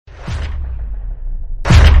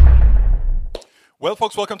Well,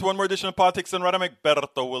 folks, welcome to one more edition of Politics and Run. I'm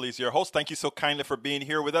Egberto Willies, your host. Thank you so kindly for being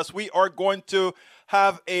here with us. We are going to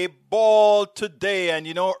have a ball today. And,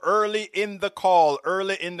 early in the call,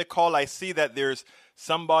 I see that there's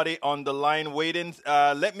somebody on the line waiting.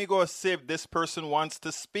 Let me go see if this person wants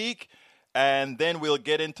to speak, and then we'll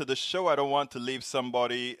get into the show. I don't want to leave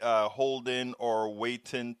somebody holding or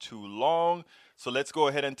waiting too long. So let's go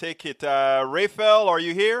ahead and take it. Rafael, are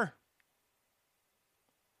you here?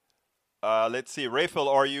 Let's see. Rafael,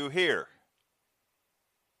 are you here?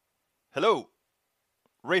 Hello,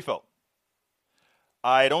 Rafael.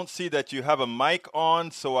 I don't see that you have a mic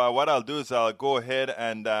on, so what I'll do is I'll go ahead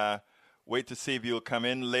and wait to see if you'll come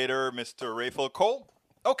in later, Mr. Rafael Cole.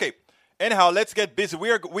 Okay. Anyhow, let's get busy.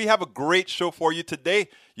 We have a great show for you today.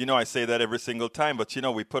 I say that every single time, but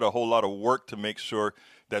we put a whole lot of work to make sure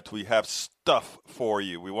that we have stuff for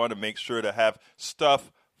you. We want to make sure to have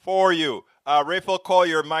stuff for you. Rafael Cole,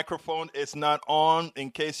 your microphone is not on. In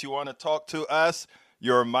case you want to talk to us,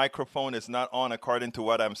 your microphone is not on according to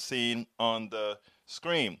what I'm seeing on the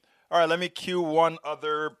screen. All right, let me cue one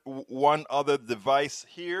other device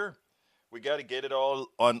here. We got to get it all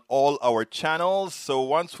on all our channels. So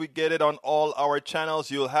once we get it on all our channels,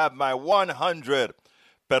 you'll have my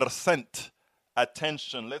 100%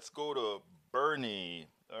 attention. Let's go to Bernie.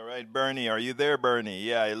 All right, Bernie, are you there, Bernie?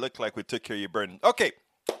 Yeah, it looked like we took care of you, Bernie. Okay.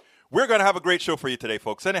 We're going to have a great show for you today,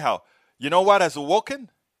 folks. Anyhow, you know what has awoken?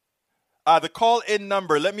 The call-in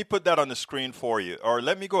number, let me put that on the screen for you. Or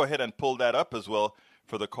let me go ahead and pull that up as well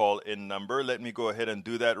for the call-in number. Let me go ahead and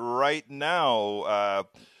do that right now.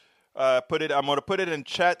 I'm going to put it in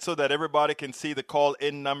chat so that everybody can see the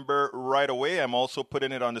call-in number right away. I'm also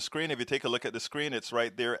putting it on the screen. If you take a look at the screen, it's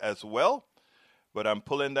right there as well. But I'm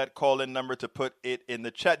pulling that call-in number to put it in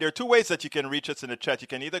the chat. There are two ways that you can reach us in the chat. You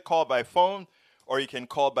can either call by phone, or you can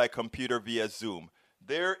call by computer via Zoom.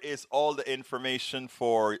 There is all the information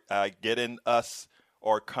for getting us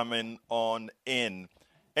or coming on in.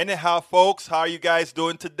 Anyhow, folks, how are you guys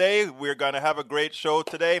doing today? We're going to have a great show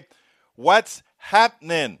today. What's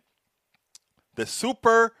happening? The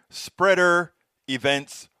super spreader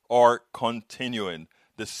events are continuing.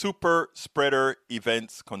 The super spreader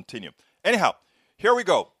events continue. Anyhow, here we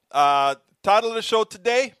go. Title of the show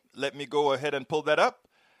today, let me go ahead and pull that up.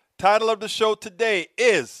 Title of the show today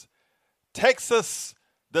is Texas,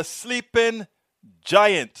 the Sleeping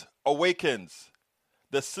Giant Awakens.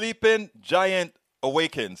 The Sleeping Giant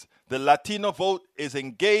Awakens. The Latino vote is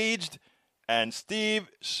engaged, and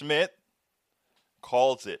Steve Schmidt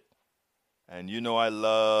calls it. And I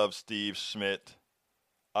love Steve Schmidt.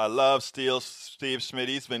 I love Steve Schmidt.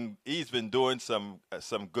 He's been doing some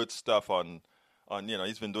good stuff on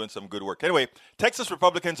he's been doing some good work. Anyway, Texas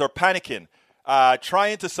Republicans are panicking.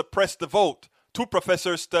 Trying to suppress the vote. Two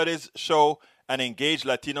professors' studies show an engaged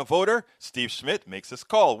Latino voter. Steve Schmidt makes his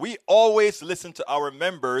call. We always listen to our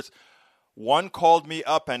members. One called me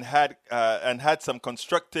up and had some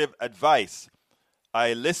constructive advice.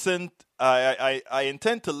 I listened. I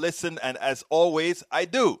intend to listen, and as always, I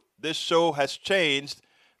do. This show has changed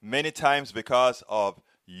many times because of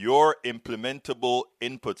your implementable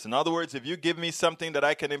inputs. In other words, if you give me something that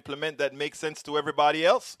I can implement that makes sense to everybody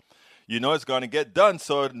else, it's going to get done.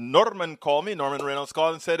 So Norman Reynolds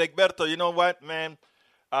called and said, Egberto, you know what, man?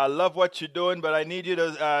 I love what you're doing, but I need you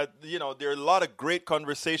to, there are a lot of great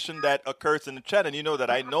conversation that occurs in the chat, and that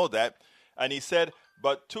I know that. And he said,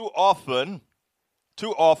 but too often,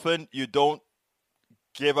 you don't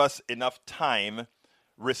give us enough time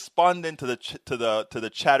responding to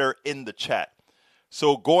the chatter in the chat.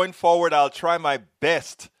 So going forward, I'll try my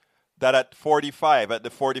best that at the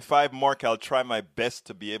 45 mark, I'll try my best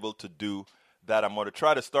to be able to do that. I'm going to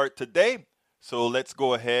try to start today. So let's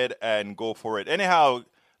go ahead and go for it. Anyhow,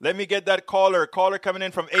 let me get that caller coming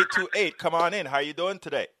in from 828. Come on in. How are you doing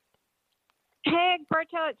today? Hey,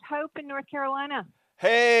 Egberto, it's Hope in North Carolina.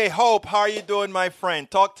 Hey, Hope, how are you doing, my friend?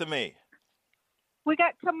 Talk to me. We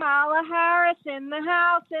got Kamala Harris in the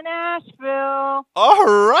house in Asheville.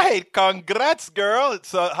 All right. Congrats, girl.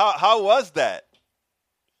 So how was that?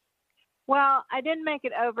 Well, I didn't make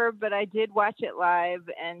it over, but I did watch it live,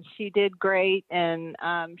 and she did great, and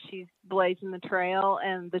she's blazing the trail,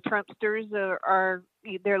 and the Trumpsters are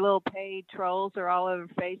their little paid trolls are all over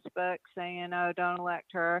Facebook saying, oh, don't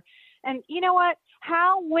elect her. And you know what?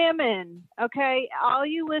 How women, okay, all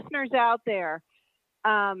you listeners out there,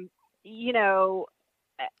 all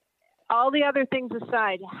the other things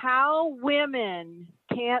aside, how women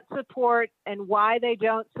can't support and why they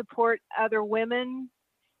don't support other women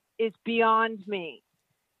is beyond me.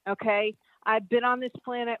 Okay? I've been on this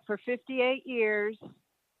planet for 58 years.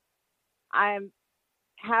 I'm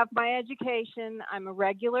have my education. I'm a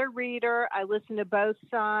regular reader. I listen to both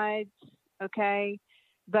sides. Okay.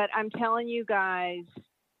 But I'm telling you guys,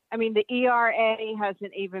 I mean, the ERA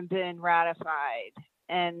hasn't even been ratified.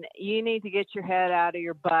 And you need to get your head out of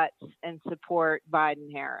your butts and support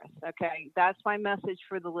Biden Harris. Okay. That's my message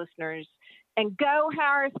for the listeners. And go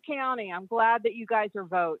Harris County. I'm glad that you guys are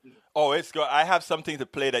voting. Oh, it's good. I have something to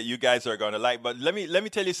play that you guys are going to like. But let me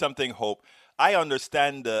tell you something, Hope. I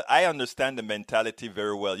understand the mentality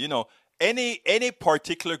very well. You know, any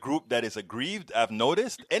particular group that is aggrieved, I've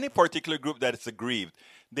noticed, any particular group that is aggrieved,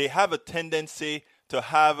 they have a tendency to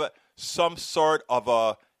have some sort of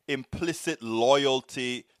a implicit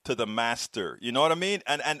loyalty to the master. You know what I mean?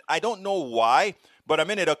 And I don't know why, but I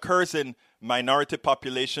mean it occurs in minority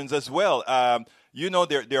populations as well. You know,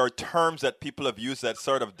 there are terms that people have used that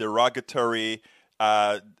sort of derogatory.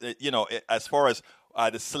 You know, as far as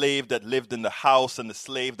the slave that lived in the house and the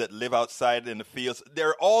slave that lived outside in the fields. There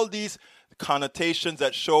are all these connotations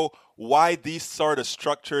that show why these sort of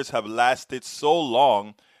structures have lasted so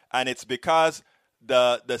long, and it's because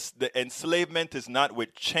the enslavement is not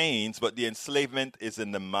with chains, but the enslavement is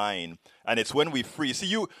in the mind, and it's when we free. See,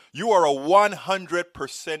 you are a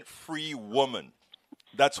 100% free woman.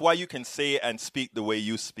 That's why you can say and speak the way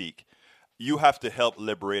you speak. You have to help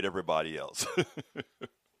liberate everybody else.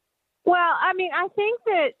 Well, I mean, I think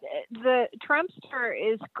that the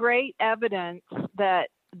Trumpster is great evidence that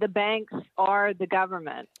the banks are the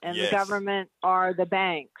government and Yes. the government are the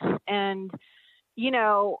banks. And, you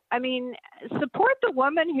know, I mean, support the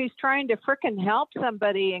woman who's trying to frickin' help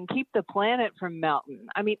somebody and keep the planet from melting.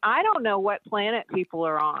 I mean, I don't know what planet people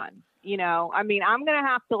are on. You know, I mean, I'm going to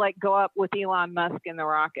have to like go up with Elon Musk in the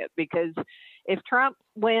rocket, because if Trump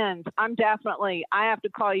wins, I have to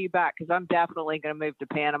call you back, because I'm definitely going to move to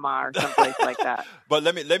Panama or someplace like that. But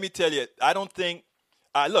let me tell you, I don't think.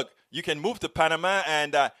 Look, you can move to Panama,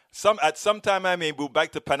 and at some time I may move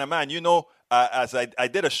back to Panama. And you know, as I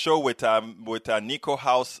did a show with Nico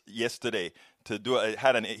House yesterday to do.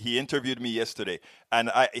 He interviewed me yesterday,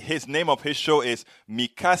 and his name of his show is Mi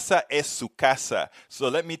Casa es Su Casa. So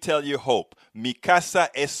let me tell you, Hope, Mi Casa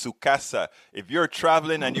es Su Casa. If you're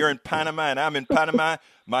traveling and you're in Panama and I'm in Panama,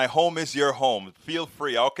 my home is your home. Feel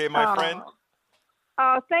free, okay, my friend.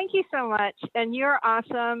 Oh, thank you so much. And you're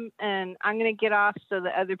awesome. And I'm going to get off so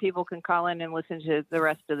that other people can call in and listen to the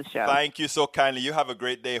rest of the show. Thank you so kindly. You have a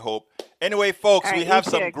great day, Hope. Anyway, folks, All right, we have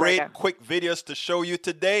you some too, great Greta. quick videos to show you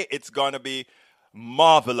today. It's going to be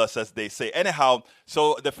marvelous, as they say. Anyhow,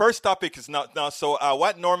 so the first topic is now. So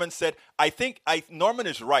what Norman said, I think Norman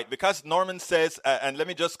is right, because Norman says, and let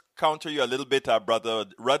me just counter you a little bit, Brother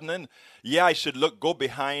Rudnan. Yeah, I should go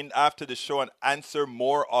behind after the show and answer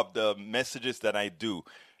more of the messages that I do.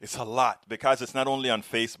 It's a lot, because it's not only on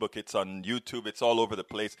Facebook, it's on YouTube, it's all over the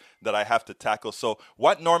place that I have to tackle. So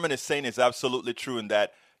what Norman is saying is absolutely true, in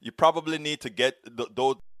that you probably need to get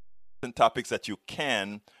those topics that you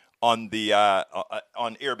can on the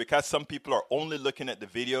on air, because some people are only looking at the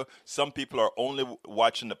video, some people are only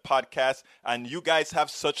watching the podcast, and you guys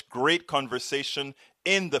have such great conversation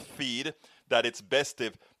in the feed that it's best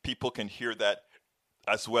if people can hear that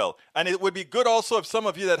as well. And it would be good also if some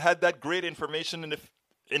of you that had that great information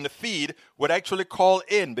in the feed would actually call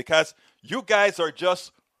in, because you guys are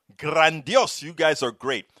just grandiose. You guys are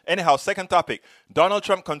great. Anyhow, second topic. Donald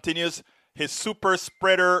Trump continues his super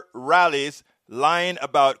spreader rallies, lying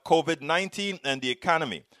about COVID-19 and the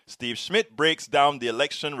economy. Steve Schmidt breaks down the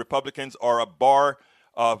election. Republicans are a bar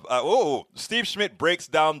of... Steve Schmidt breaks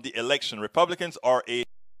down the election. Republicans are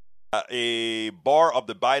a bar of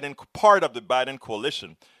the part of the Biden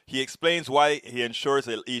coalition. He explains why he ensures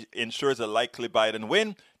a likely Biden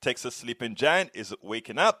win. Texas sleeping giant is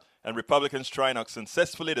waking up, and Republicans trying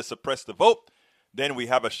unsuccessfully to suppress the vote. Then we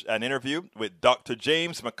have an interview with Dr.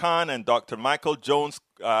 James McCann and Dr. Michael Jones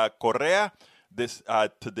Correa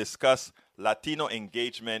to discuss Latino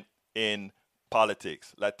engagement in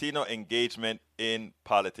politics. Latino engagement in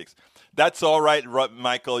politics. That's all right,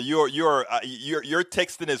 Michael. Your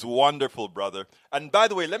texting is wonderful, brother. And by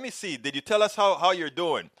the way, let me see. Did you tell us how you're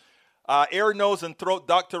doing? Ear, nose, and throat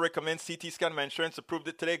doctor recommends CT scan. My insurance approved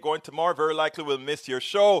it today. Going tomorrow. Very likely will miss your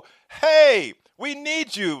show. Hey, we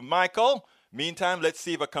need you, Michael. Meantime, let's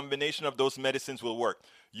see if a combination of those medicines will work.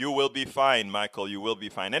 You will be fine, Michael. You will be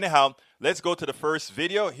fine. Anyhow, let's go to the first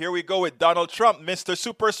video. Here we go with Donald Trump, Mr.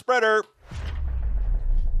 Super Spreader.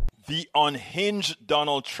 The unhinged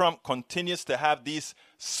Donald Trump continues to have these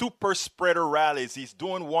super spreader rallies. He's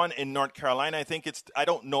doing one in North Carolina. I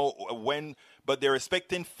don't know when, but they're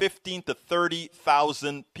expecting 15 to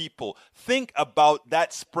 30,000 people. Think about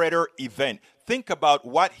that spreader event. think about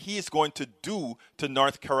what he's going to do to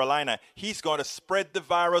North Carolina. He's going to spread the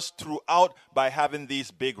virus throughout by having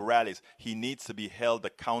these big rallies. He needs to be held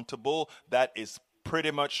accountable. That is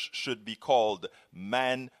pretty much should be called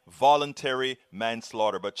voluntary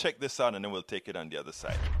manslaughter. But check this out, and then we'll take it on the other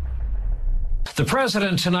side. The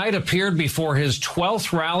president tonight appeared before his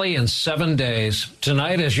 12th rally in 7 days.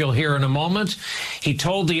 Tonight, as you'll hear in a moment, he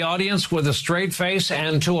told the audience with a straight face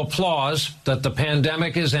and to applause that the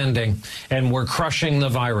pandemic is ending and we're crushing the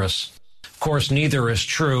virus. Of course, neither is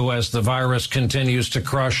true as the virus continues to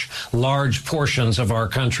crush large portions of our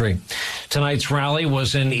country. Tonight's rally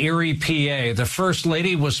was in Erie, PA. The First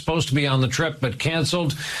Lady was supposed to be on the trip but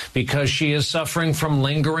canceled because she is suffering from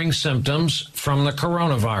lingering symptoms from the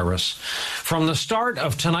coronavirus. From the start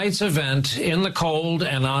of tonight's event in the cold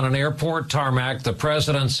and on an airport tarmac, the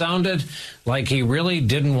president sounded like he really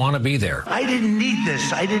didn't want to be there. I didn't need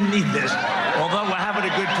this. Although we're having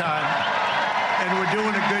a good time and we're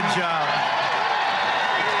doing a good job.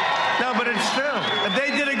 No, but it's true. If they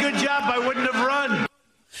did a good job, I wouldn't have run.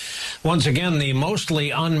 Once again, the mostly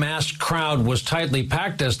unmasked crowd was tightly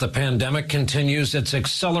packed as the pandemic continues its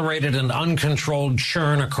accelerated and uncontrolled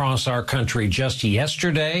churn across our country. Just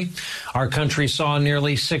yesterday, our country saw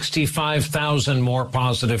nearly 65,000 more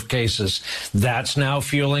positive cases. That's now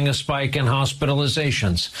fueling a spike in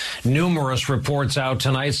hospitalizations. Numerous reports out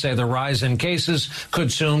tonight say the rise in cases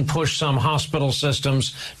could soon push some hospital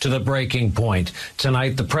systems to the breaking point.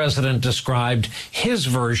 Tonight, the president described his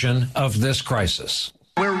version of this crisis.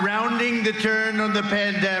 We're rounding the turn on the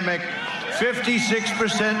pandemic,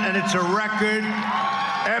 56%, and it's a record.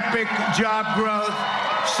 Epic job growth,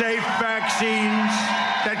 safe vaccines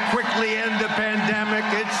that quickly end the pandemic.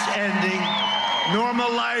 It's ending.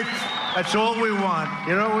 Normal life, that's all we want.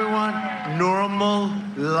 You know what we want? Normal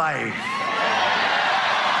life.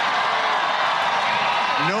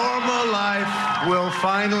 Normal life will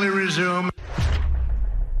finally resume.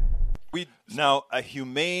 Now, a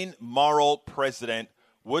humane, moral president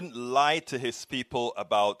wouldn't lie to his people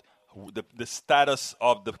about the status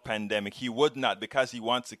of the pandemic. He would not, because he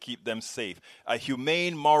wants to keep them safe. A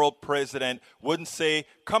humane, moral president wouldn't say,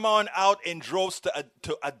 come on out in droves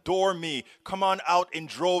to adore me. Come on out in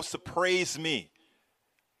droves to praise me.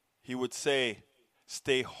 He would say,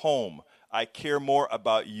 stay home. I care more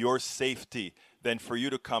about your safety than for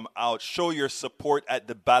you to come out. Show your support at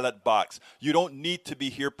the ballot box. You don't need to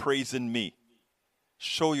be here praising me.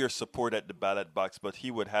 Show your support at the ballot box, but he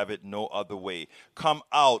would have it no other way. Come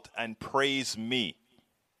out and praise me.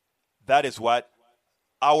 That is what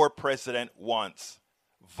our president wants.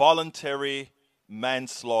 Voluntary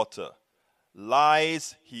manslaughter.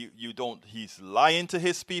 Lies, he's lying to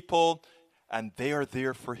his people, and they are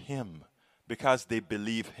there for him because they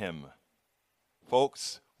believe him.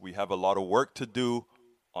 Folks, we have a lot of work to do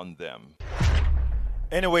on them.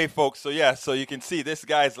 Anyway, folks, so you can see this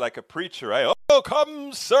guy's like a preacher, right? Oh,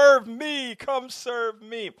 come serve me, come serve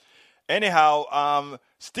me. Anyhow,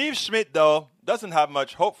 Steve Schmidt, though, doesn't have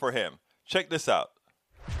much hope for him. Check this out.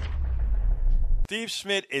 Steve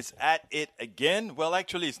Schmidt is at it again. Well,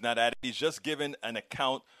 actually, he's not at it. He's just given an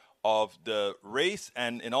account of the race,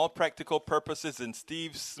 and in all practical purposes, in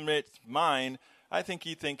Steve Schmidt's mind, I think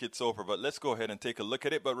he thinks it's over, but let's go ahead and take a look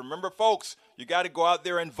at it. But remember, folks, you got to go out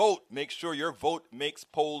there and vote. Make sure your vote makes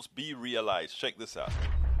polls be realized. Check this out.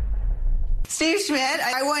 Steve Schmidt,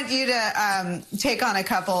 I want you to take on a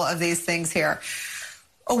couple of these things here.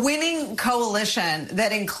 A winning coalition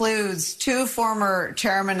that includes two former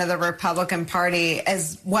chairmen of the Republican Party,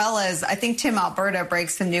 as well as, I think Tim Alberta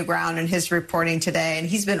breaks some new ground in his reporting today, and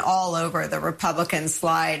he's been all over the Republican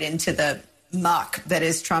slide into the muck that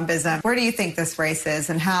is Trumpism. Where do you think this race is,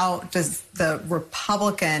 and how does the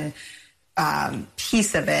Republican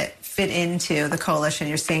piece of it fit into the coalition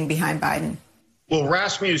you're seeing behind Biden? Well,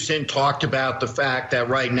 Rasmussen talked about the fact that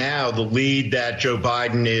right now the lead that Joe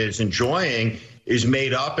Biden is enjoying is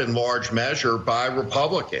made up in large measure by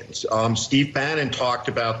Republicans. Steve Bannon talked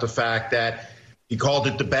about the fact that he called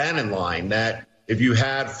it the Bannon line, that if you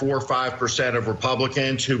had 4 or 5% of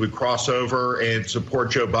Republicans who would cross over and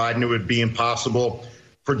support Joe Biden, it would be impossible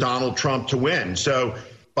for Donald Trump to win. So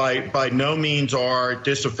by no means are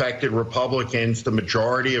disaffected Republicans the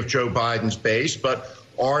majority of Joe Biden's base, but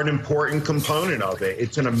are an important component of it.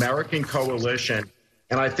 It's an American coalition.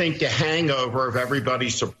 And I think the hangover of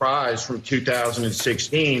everybody's surprise from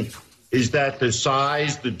 2016 is that the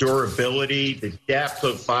size, the durability, the depth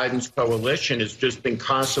of Biden's coalition has just been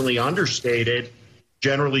constantly understated,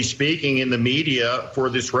 generally speaking, in the media for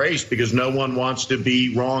this race, because no one wants to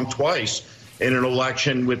be wrong twice in an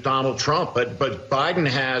election with Donald Trump. But Biden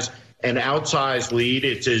has an outsized lead.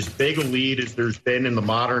 It's as big a lead as there's been in the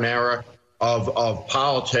modern era of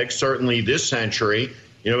politics, certainly this century,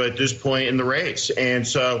 at this point in the race. And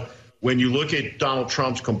so when you look at Donald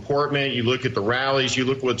Trump's comportment, you look at the rallies, you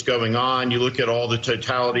look at what's going on, you look at all the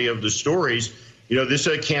totality of the stories, this is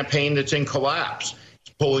a campaign that's in collapse.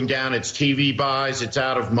 It's pulling down its TV buys. It's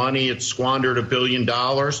out of money. It's squandered $1 billion.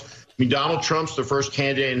 I mean, Donald Trump's the first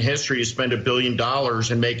candidate in history to spend $1 billion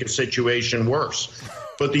and make a situation worse.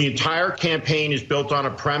 But the entire campaign is built on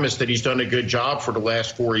a premise that he's done a good job for the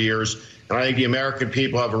last 4 years. And I think the American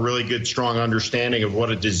people have a really good, strong understanding of what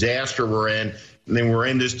a disaster we're in. And then we're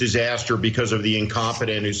in this disaster because of the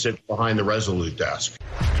incompetent who sits behind the Resolute desk.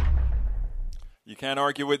 You can't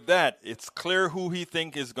argue with that. It's clear who he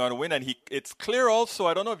thinks is going to win. And it's clear also,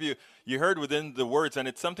 I don't know if you heard within the words, and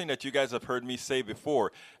it's something that you guys have heard me say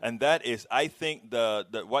before, and that is I think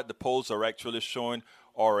what the polls are actually showing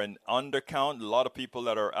are an undercount. A lot of people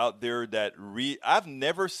that are out there that I've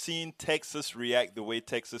never seen Texas react the way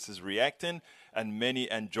Texas is reacting,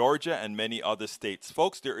 and Georgia and many other states.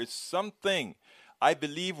 Folks, there is something. I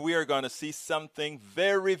believe we are going to see something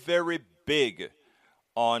very, very big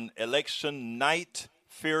on election night,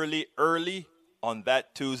 fairly early on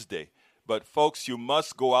that Tuesday. But folks, you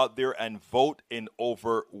must go out there and vote in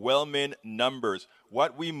overwhelming numbers.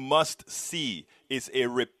 What we must see is a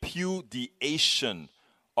repudiation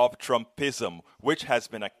of Trumpism, which has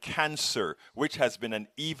been a cancer, which has been an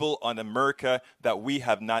evil on America that we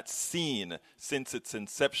have not seen since its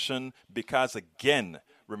inception. Because again,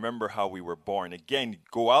 remember how we were born. Again,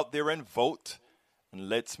 go out there and vote, and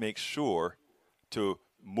let's make sure to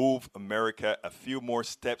move America a few more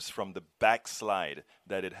steps from the backslide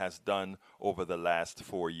that it has done over the last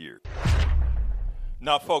 4 years.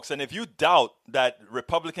 Now, folks, and if you doubt that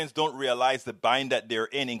Republicans don't realize the bind that they're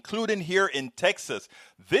in, including here in Texas,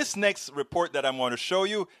 this next report that I'm going to show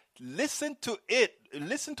you, listen to it.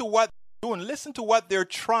 Listen to what they're doing. Listen to what they're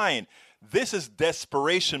trying. This is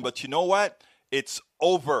desperation, but you know what? It's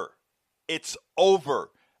over. It's over.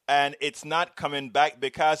 And it's not coming back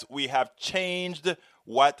because we have changed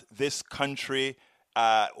what this country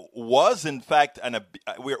was. In fact,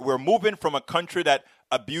 we're moving from a country that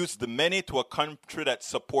abused the many to a country that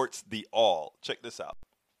supports the all. Check this out.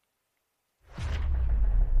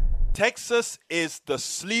 Texas is the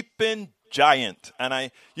sleeping giant. And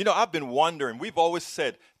I've been wondering, we've always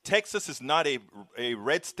said Texas is not a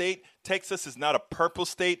red state. Texas is not a purple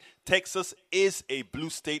state. Texas is a blue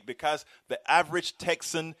state because the average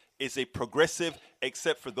Texan is a progressive,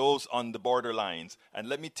 except for those on the borderlines. And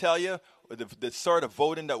let me tell you, the sort of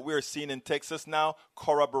voting that we're seeing in Texas now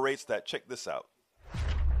corroborates that. Check this out.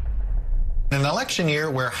 In an election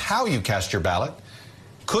year where how you cast your ballot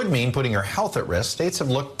could mean putting your health at risk, states have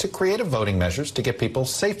looked to creative voting measures to get people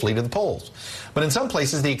safely to the polls. But in some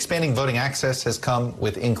places, the expanding voting access has come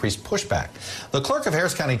with increased pushback. The clerk of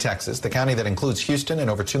Harris County, Texas, the county that includes Houston and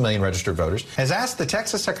over 2 million registered voters, has asked the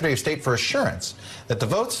Texas Secretary of State for assurance that the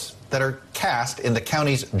votes that are cast in the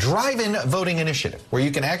county's drive-in voting initiative, where you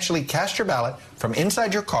can actually cast your ballot from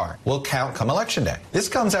inside your car, will count come Election Day. This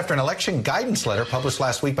comes after an election guidance letter published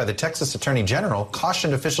last week by the Texas Attorney General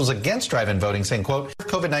cautioned officials against drive-in voting, saying, quote,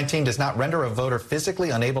 COVID-19 does not render a voter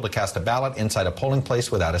physically unable to cast a ballot inside a polling place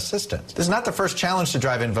without assistance. This is not the first challenge to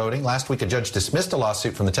drive-in voting. Last week, a judge dismissed a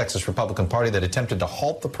lawsuit from the Texas Republican Party that attempted to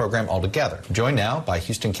halt the program altogether. I'm joined now by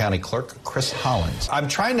Houston County Clerk Chris Hollins. I'm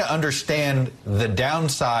trying to understand the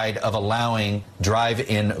downside of allowing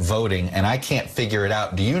drive-in voting, and I can't figure it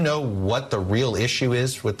out. Do you know what the real issue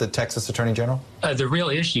is with the Texas Attorney General? The real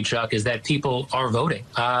issue, Chuck, is that people are voting.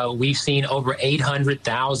 We've seen over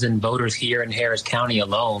 800,000 voters here in Harris County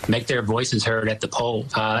alone make their voices heard at the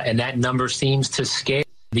polls, and that number seems to scare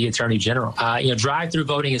the Attorney General. Drive-through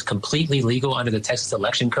voting is completely legal under the Texas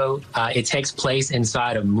Election Code. It takes place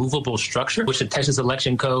inside a movable structure, which the Texas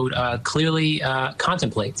Election Code clearly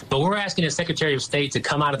contemplates. But we're asking the Secretary of State to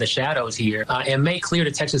come out of the shadows here and make clear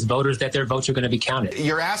to Texas voters that their votes are going to be counted.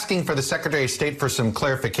 You're asking for the Secretary of State for some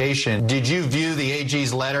clarification. Did you view the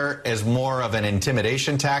AG's letter as more of an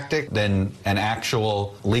intimidation tactic than an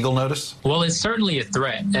actual legal notice? Well, it's certainly a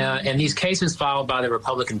threat. And these cases filed by the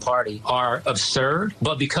Republican Party are absurd,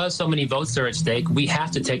 but because so many votes are at stake, we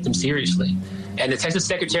have to take them seriously. And the Texas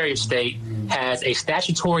Secretary of State has a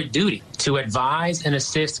statutory duty to advise and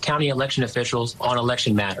assist county election officials on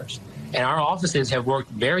election matters. And our offices have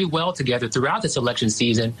worked very well together throughout this election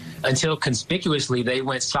season until conspicuously they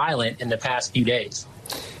went silent in the past few days.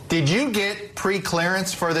 Did you get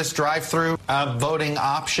pre-clearance for this drive-through? voting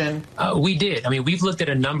option? We did. I mean, we've looked at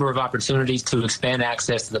a number of opportunities to expand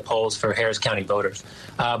access to the polls for Harris County voters.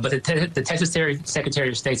 But the Texas Secretary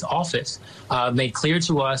of State's office made clear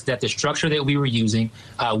to us that the structure that we were using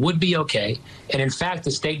would be okay. And in fact,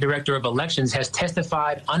 the State Director of Elections has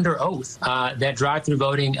testified under oath that drive-through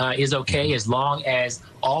voting is okay as long as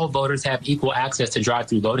all voters have equal access to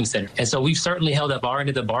drive-through voting centers. And so we've certainly held up our end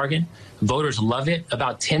of the bargain. Voters love it.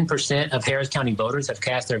 About 10% of Harris County voters have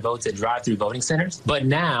cast their votes at drive-through voting centers. But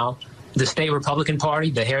now the state Republican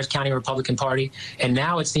Party, the Harris County Republican Party, and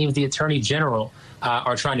now it seems the Attorney General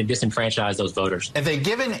are trying to disenfranchise those voters. Have they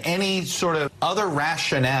given any sort of other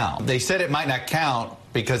rationale? They said it might not count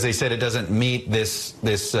because they said it doesn't meet this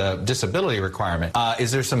disability requirement.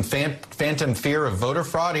 Is there some phantom fear of voter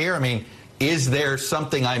fraud here? I mean, is there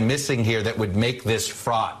something I'm missing here that would make this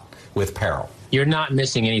fraught with peril? You're not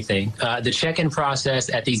missing anything. The check-in process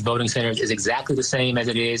at these voting centers is exactly the same as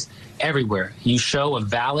it is everywhere. You show a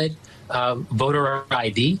valid voter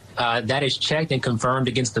ID that is checked and confirmed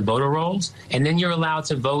against the voter rolls, and then you're allowed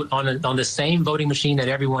to vote on the same voting machine that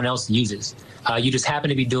everyone else uses. You just happen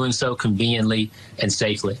to be doing so conveniently and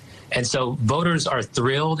safely. And so voters are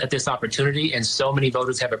thrilled at this opportunity, and so many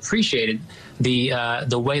voters have appreciated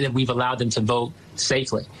the way that we've allowed them to vote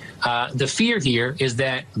safely. The fear here is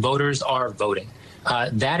that voters are voting.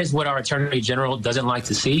 That is what our Attorney General doesn't like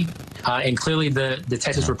to see, and clearly the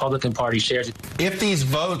Texas Republican Party shares it. If these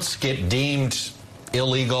votes get deemed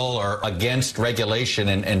illegal or against regulation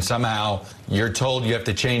and somehow you're told you have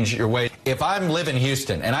to change your way. If I'm live in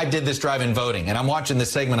Houston and I did this drive-in voting and I'm watching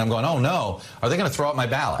this segment, I'm going, oh no, are they going to throw out my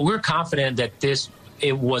ballot? We're confident that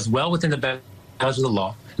it was well within the bounds of the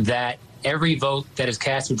law, that every vote that is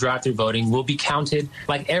cast through drive-through voting will be counted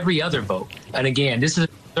like every other vote. And again, this is a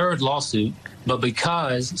third lawsuit, but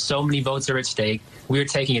because so many votes are at stake, we are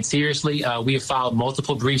taking it seriously. We have filed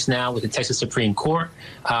multiple briefs now with the Texas Supreme Court,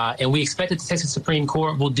 and we expect that the Texas Supreme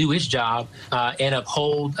Court will do its job and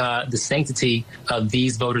uphold the sanctity of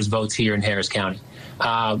these voters' votes here in Harris County.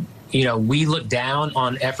 We look down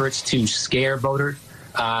on efforts to scare voters,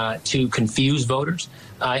 to confuse voters.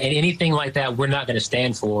 And anything like that, we're not going to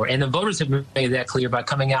stand for. And the voters have made that clear by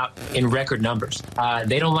coming out in record numbers.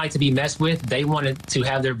 They don't like to be messed with. They wanted to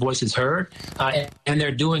have their voices heard. And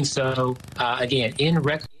they're doing so, again, in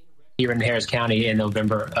record here in Harris County in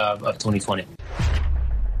November of 2020.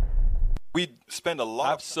 We spend a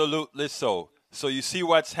lot. Absolutely so. So you see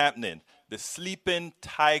what's happening. The sleeping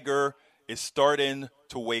tiger is starting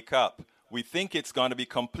to wake up. We think it's going to be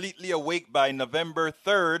completely awake by November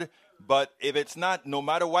 3rd. But if it's not, no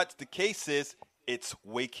matter what the case is, it's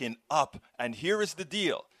waking up. And here is the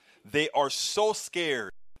deal. They are so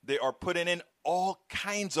scared. They are putting in all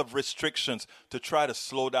kinds of restrictions to try to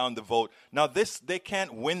slow down the vote. Now, they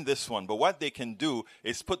can't win this one. But what they can do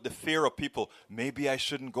is put the fear of people, maybe I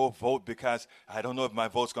shouldn't go vote because I don't know if my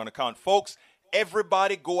vote's going to count. Folks,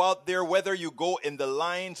 everybody go out there, whether you go in the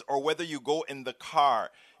lines or whether you go in the car.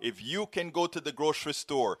 If you can go to the grocery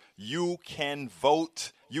store, you can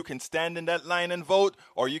vote. You can stand in that line and vote,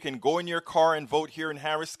 or you can go in your car and vote here in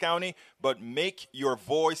Harris County, but make your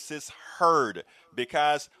voices heard,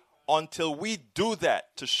 because until we do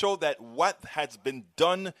that, to show that what has been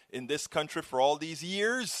done in this country for all these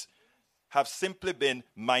years have simply been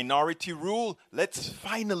minority rule, let's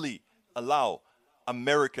finally allow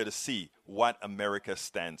America to see what America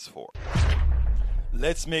stands for.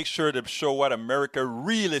 Let's make sure to show what America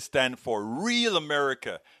really stands for. Real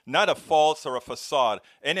America, not a false or a facade.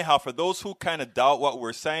 Anyhow, for those who kind of doubt what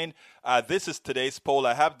we're saying, this is today's poll.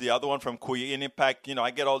 I have the other one from Quinnipiac.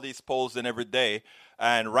 I get all these polls in every day.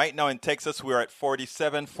 And right now in Texas, we're at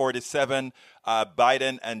 47-47,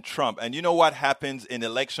 Biden and Trump. And you know what happens in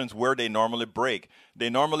elections where they normally break? They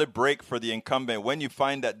normally break for the incumbent. When you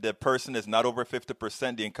find that the person is not over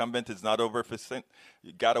 50%, the incumbent is not over 50%,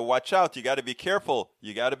 you got to watch out. You got to be careful.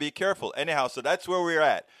 Anyhow, so that's where we're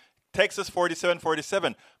at. Texas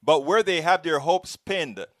 47-47. But where they have their hopes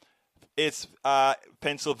pinned, it's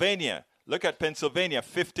Pennsylvania. Look at Pennsylvania,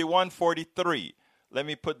 51-43. Let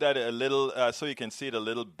me put that a little so you can see it a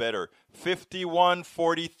little better.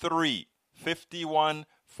 51-43.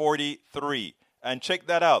 51-43. And check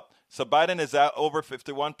that out. So Biden is at over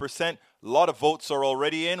 51%. A lot of votes are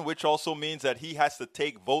already in, which also means that he has to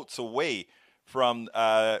take votes away from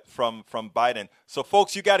Biden. So,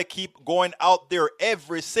 folks, you got to keep going out there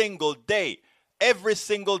every single day. Every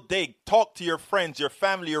single day. Talk to your friends, your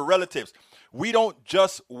family, your relatives. We don't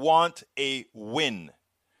just want a win.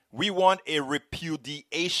 We want a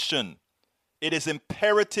repudiation. It is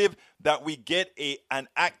imperative that we get an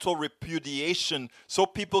actual repudiation so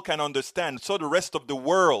people can understand, so the rest of the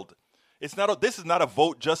world. This is not a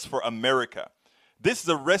vote just for America. This is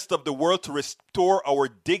the rest of the world to restore our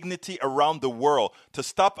dignity around the world, to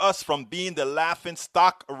stop us from being the laughing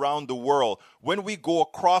stock around the world. When we go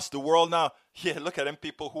across the world now, look at them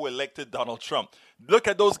people who elected Donald Trump. Look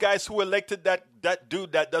at those guys who elected that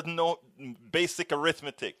dude that doesn't know basic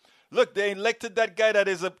arithmetic. Look, they elected that guy that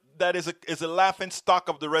is a laughing stock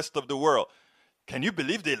of the rest of the world. Can you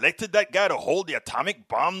believe they elected that guy to hold the atomic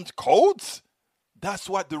bomb codes? That's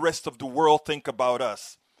what the rest of the world think about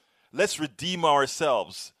us. Let's redeem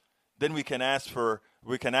ourselves. Then we can ask for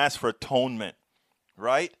atonement,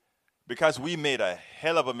 right? Because we made a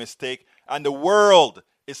hell of a mistake, and the world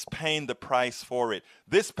is paying the price for it.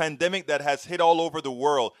 This pandemic that has hit all over the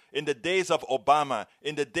world, in the days of Obama,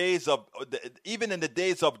 even in the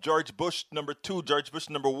days of George Bush number 2, George Bush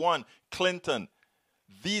number 1, Clinton,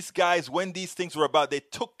 these guys, when these things were about, they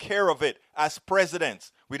took care of it as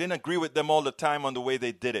presidents. We didn't agree with them all the time on the way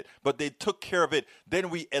they did it, but they took care of it. Then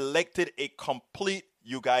we elected a complete,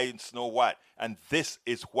 you guys know what, and this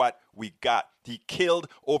is what we got. He killed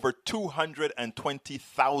over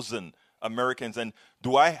 220,000 Americans. And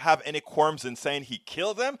do I have any qualms in saying he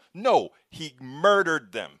killed them? No, he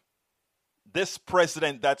murdered them. This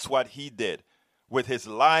president, that's what he did. With his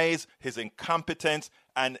lies, his incompetence,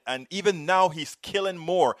 and even now he's killing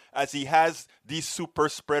more as he has these super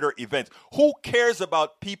spreader events. Who cares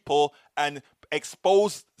about people and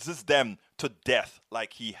exposes them to death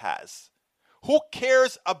like he has? Who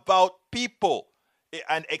cares about people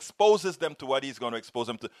and exposes them to what he's going to expose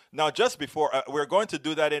them to? Now, just before, we're going to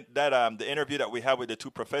do the interview that we have with the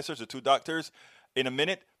two professors, the two doctors, in a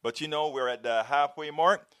minute, but we're at the halfway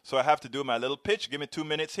mark, so I have to do my little pitch. Give me 2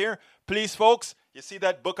 minutes here. Please, folks, you see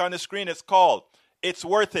that book on the screen? It's called It's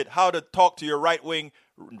Worth It, How to Talk to Your Right-Wing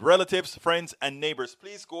Relatives, Friends, and Neighbors.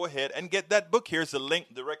 Please go ahead and get that book. Here's the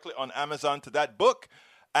link directly on Amazon to that book.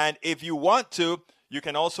 And if you want to, you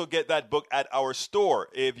can also get that book at our store.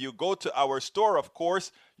 If you go to our store, of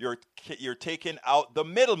course, you're taking out the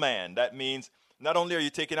middleman. That means not only are you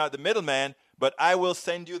taking out the middleman, but I will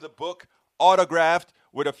send you the book autographed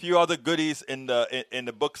with a few other goodies in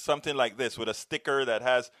the book, something like this, with a sticker that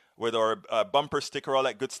has, with our bumper sticker, all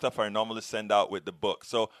that good stuff I normally send out with the book.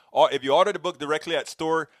 So if you order the book directly at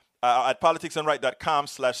store, at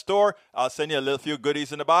politicsdoneright.com/store, I'll send you a few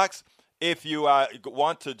goodies in the box. If you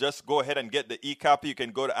want to just go ahead and get the e-copy, you can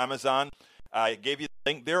go to Amazon. I gave you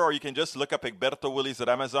the link there, or you can just look up Egberto Willies at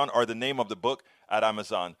Amazon, or the name of the book at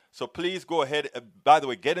Amazon. So please go ahead. By the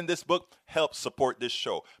way, getting this book helps support this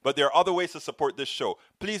show. But there are other ways to support this show.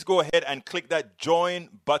 Please go ahead and click that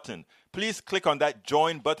join button. Please click on that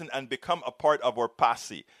join button and become a part of our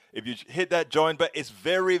posse. If you hit that join button, it's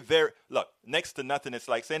very, very, look, next to nothing. It's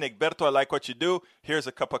like saying, Egberto, I like what you do. Here's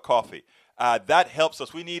a cup of coffee. That helps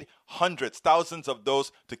us. We need hundreds, thousands of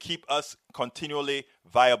those to keep us continually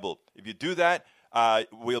viable. If you do that,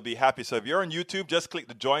 we'll be happy. So if you're on YouTube, just click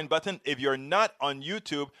the join button. If you're not on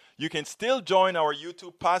YouTube, you can still join our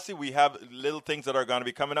YouTube posse. We have little things that are going to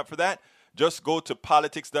be coming up for that. Just go to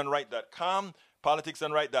politicsdoneright.com,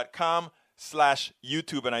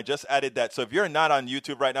 politicsdoneright.com/YouTube, and I just added that. So if you're not on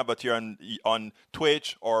YouTube right now, but you're on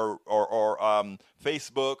Twitch or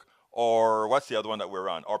Facebook, or what's the other one that we're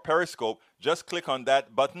on, or Periscope, just click on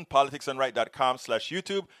that button,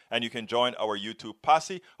 politicsdoneright.com/YouTube, and you can join our YouTube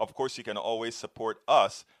posse. Of course, you can always support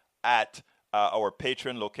us at our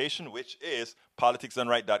Patreon location, which is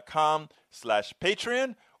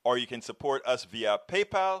politicsdoneright.com/Patreon, or you can support us via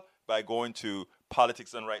PayPal by going to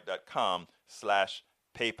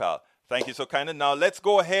politicsdoneright.com/PayPal. Thank you so kindly. Now, let's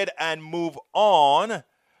go ahead and move on.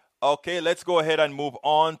 Okay, let's go ahead and move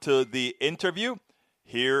on to the interview.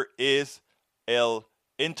 Here is an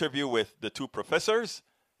interview with the two professors.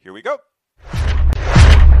 Here we go.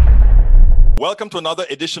 Welcome to another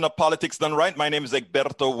edition of Politics Done Right. My name is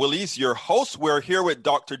Egberto Willies, your host. We're here with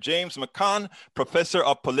Dr. James McCann, professor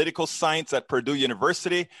of political science at Purdue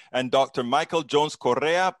University, and Dr. Michael Jones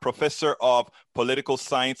Correa, professor of political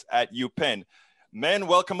science at UPenn. Men,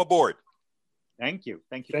 welcome aboard. Thank you.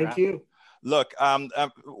 Thank you. Look,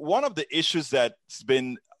 one of the issues that's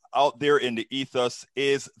been out there in the ethos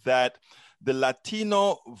is that the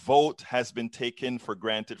Latino vote has been taken for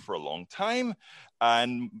granted for a long time.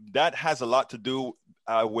 And that has a lot to do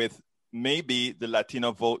with maybe the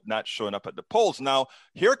Latino vote not showing up at the polls. Now,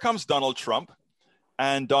 here comes Donald Trump,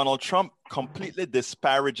 and Donald Trump completely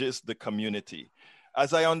disparages the community.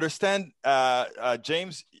 As I understand,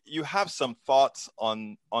 James, you have some thoughts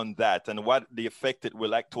on that and what the effect it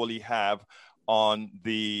will actually have on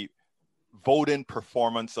the voting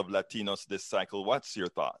performance of Latinos this cycle. What's your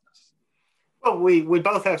thoughts? Well, we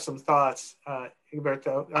both have some thoughts,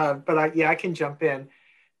 Egberto, but I can jump in.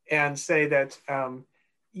 and say that,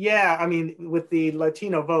 yeah, I mean, with the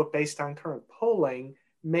Latino vote based on current polling,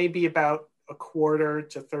 maybe about a quarter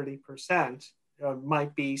to 30%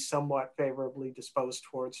 might be somewhat favorably disposed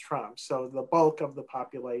towards Trump. So the bulk of the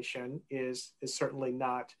population is certainly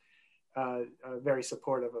not very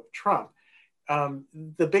supportive of Trump.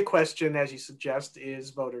 The big question, as you suggest,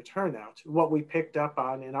 is voter turnout. What we picked up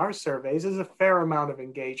on in our surveys is a fair amount of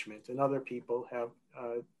engagement, and other people have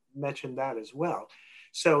mentioned that as well.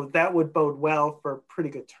 So that would bode well for pretty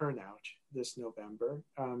good turnout this November.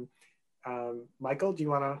 Michael, do you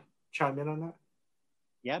want to chime in on that?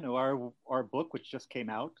 Yeah, no, our book, which just came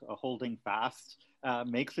out, Holding Fast,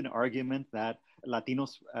 makes an argument that Latino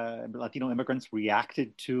immigrants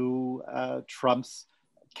reacted to Trump's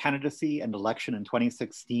candidacy and election in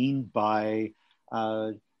 2016 by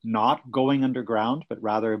not going underground, but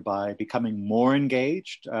rather by becoming more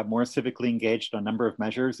engaged, more civically engaged on a number of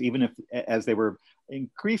measures, even if as they were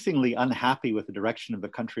increasingly unhappy with the direction of the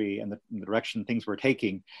country and the direction things were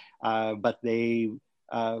taking, but they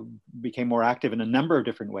became more active in a number of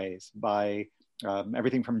different ways by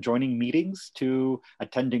everything from joining meetings to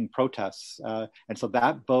attending protests. And so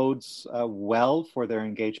that bodes well for their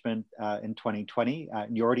engagement in 2020.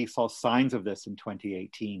 And you already saw signs of this in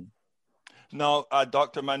 2018. Now,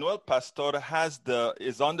 Dr. Manuel Pastor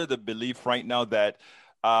is under the belief right now that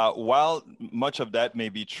while much of that may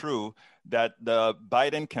be true, that the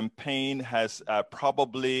Biden campaign has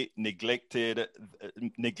probably neglected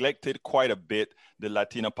quite a bit the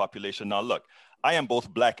Latino population. Now, look, I am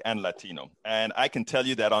both Black and Latino, and I can tell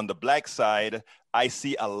you that on the Black side, I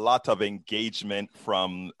see a lot of engagement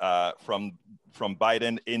from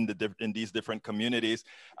Biden in these different communities.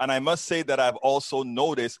 And I must say that I've also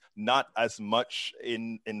noticed not as much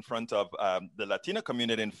in front of the Latino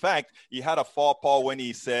community. In fact, he had a faux pas when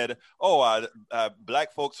he said,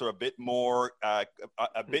 Black folks are a bit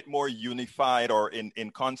more unified or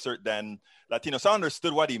in concert than Latinos. I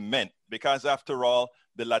understood what he meant, because after all,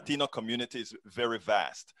 the Latino community is very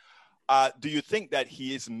vast. Do you think that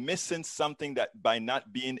he is missing something that by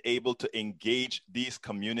not being able to engage these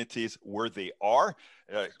communities where they are?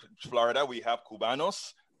 Florida, we have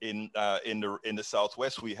Cubanos. In the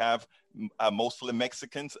Southwest, we have mostly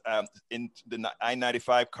Mexicans. In the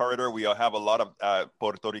I-95 corridor, we have a lot of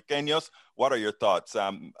Puerto Ricanos. What are your thoughts,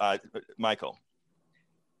 Michael?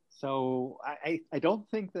 So I don't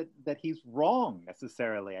think that he's wrong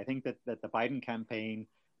necessarily. I think that the Biden campaign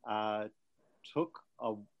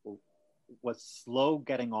was slow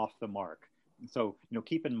getting off the mark. So,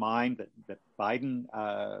 keep in mind that Biden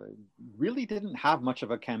really didn't have much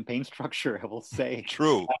of a campaign structure, I will say.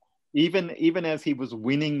 True. Even as he was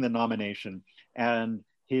winning the nomination, and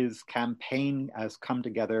his campaign has come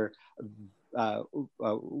together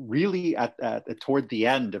really toward the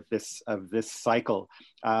end of this cycle,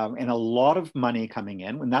 and a lot of money coming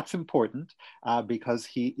in, and that's important because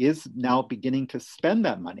he is now beginning to spend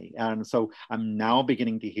that money. And so I'm now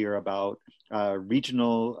beginning to hear about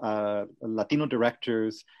regional Latino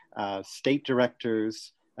directors, state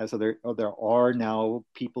directors. So there are now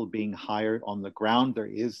people being hired on the ground. There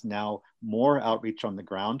is now more outreach on the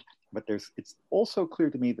ground, but it's also clear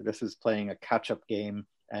to me that this is playing a catch-up game,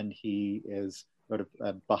 and he is sort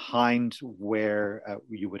of behind where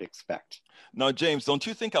you would expect. Now, James, don't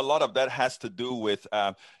you think a lot of that has to do with,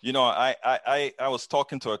 I was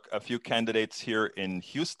talking to a few candidates here in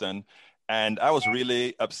Houston, and I was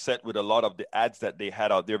really upset with a lot of the ads that they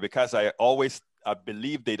had out there, because I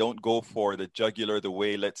believe they don't go for the jugular the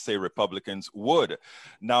way, let's say, Republicans would.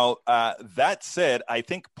 Now, that said, I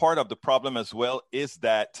think part of the problem as well is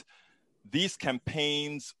that these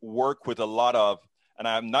campaigns work with a lot of, and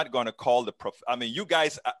I'm not going to call you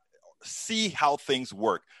guys see how things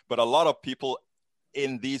work, but a lot of people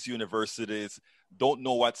in these universities don't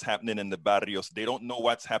know what's happening in the barrios. They don't know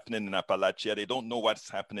what's happening in Appalachia. They don't know what's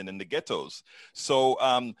happening in the ghettos. So,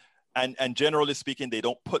 and generally speaking, they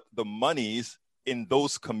don't put the monies in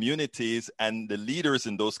those communities and the leaders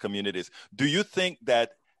in those communities. Do you think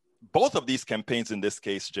that both of these campaigns in this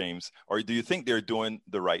case, James, or do you think they're doing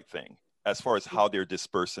the right thing as far as how they're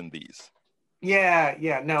dispersing these?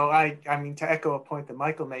 Yeah. No, I mean, to echo a point that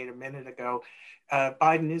Michael made a minute ago,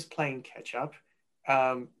 Biden is playing catch up.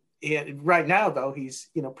 Right now, though, he's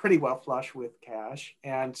pretty well flush with cash,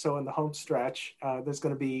 and so in the home stretch, there's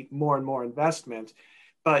going to be more and more investment.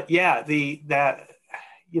 But yeah, the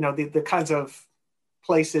kinds of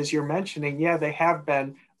places you're mentioning, they have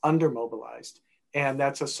been undermobilized, and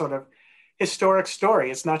that's a sort of historic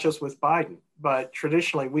story. It's not just with Biden, but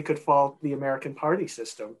traditionally we could fault the American party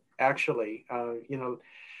system. Actually,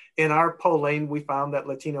 In our polling, we found that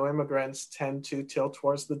Latino immigrants tend to tilt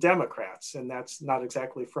towards the Democrats, and that's not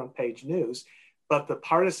exactly front page news, but the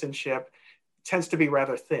partisanship tends to be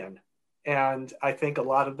rather thin. And I think a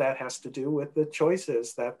lot of that has to do with the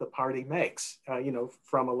choices that the party makes,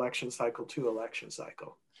 from election cycle to election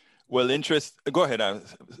cycle. Well, go ahead,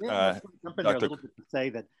 jump in there a little bit to say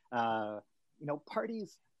that,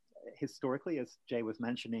 parties historically, as Jay was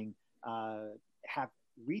mentioning, have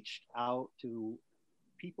reached out to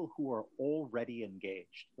people who are already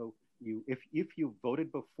engaged. So if you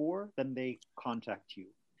voted before, then they contact you.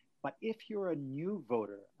 But if you're a new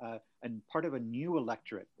voter and part of a new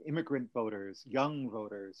electorate, immigrant voters, young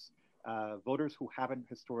voters, voters who haven't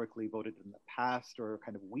historically voted in the past, or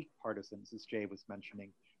kind of weak partisans, as Jay was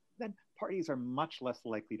mentioning, then parties are much less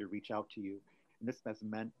likely to reach out to you. And this has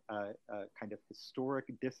meant a kind of historic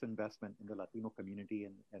disinvestment in the Latino community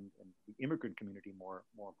and the immigrant community more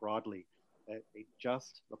broadly.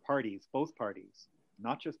 The parties, both parties,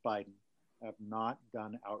 not just Biden, have not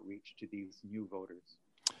done outreach to these new voters.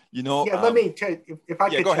 Let me tell you, if I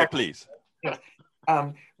could go ahead, please.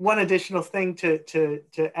 One additional thing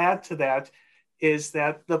to add to that is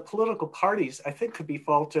that the political parties, I think, could be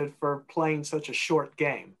faulted for playing such a short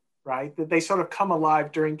game, right? That they sort of come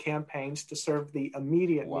alive during campaigns to serve the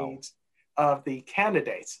immediate needs of the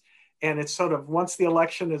candidates. And it's sort of, once the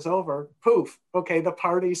election is over, poof, okay, the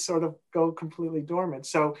parties sort of go completely dormant.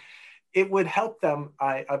 So it would help them,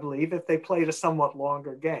 I believe, if they played a somewhat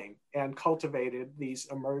longer game and cultivated these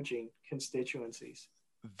emerging constituencies.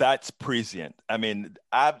 That's prescient. I mean,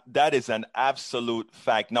 that is an absolute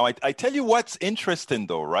fact. Now, I tell you what's interesting,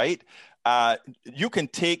 though, right? You can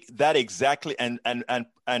take that exactly and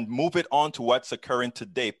move it on to what's occurring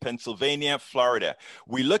today. Pennsylvania, Florida.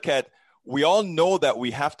 We all know that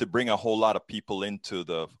we have to bring a whole lot of people into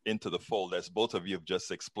the fold, as both of you have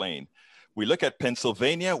just explained. We look at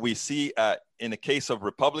Pennsylvania, we see in the case of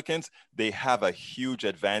Republicans, they have a huge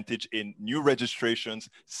advantage in new registrations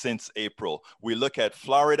since April. We look at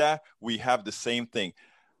Florida, we have the same thing.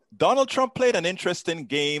 Donald Trump played an interesting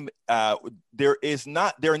game. There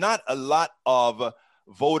are not a lot of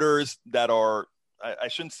voters that are, I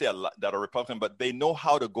shouldn't say a lot that are Republican, but they know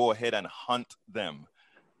how to go ahead and hunt them.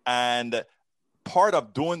 And part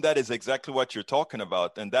of doing that is exactly what you're talking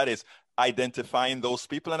about, and that is identifying those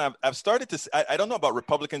people. And I've started to, I don't know about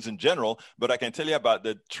Republicans in general, but I can tell you about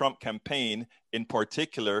the Trump campaign in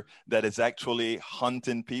particular that is actually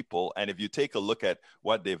hunting people. And if you take a look at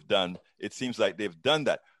what they've done, it seems like they've done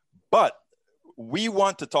that. But we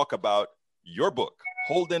want to talk about your book,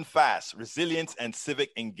 Holding Fast, Resilience and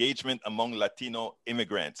Civic Engagement Among Latino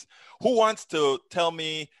Immigrants. Who wants to tell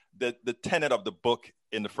me the tenet of the book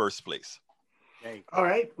in the first place? All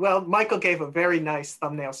right. Well, Michael gave a very nice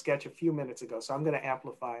thumbnail sketch a few minutes ago, so I'm going to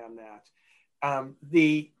amplify on that.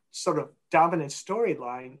 The sort of dominant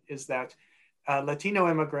storyline is that Latino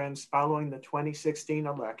immigrants following the 2016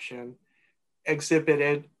 election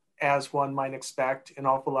exhibited, as one might expect, an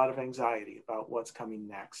awful lot of anxiety about what's coming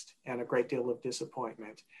next and a great deal of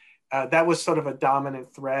disappointment. That was sort of a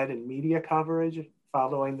dominant thread in media coverage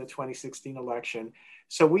following the 2016 election.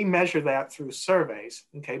 So we measure that through surveys,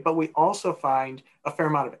 okay? But we also find a fair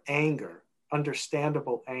amount of anger,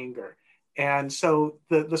 understandable anger. And so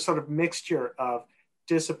the sort of mixture of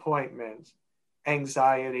disappointment,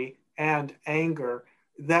 anxiety, and anger,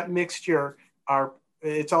 that mixture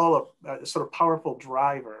it's all a sort of powerful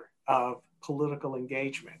driver of political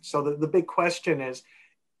engagement. So the big question is,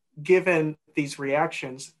 given these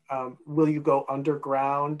reactions, will you go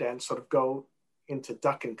underground and sort of go into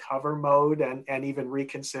duck and cover mode and even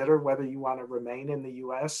reconsider whether you want to remain in the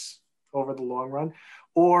US over the long run?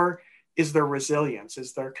 Or is there resilience?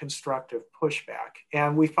 Is there constructive pushback?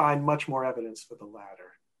 And we find much more evidence for the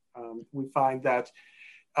latter. We find that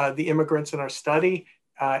the immigrants in our study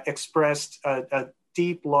expressed a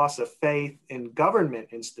deep loss of faith in government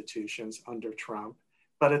institutions under Trump,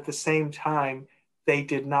 but at the same time, they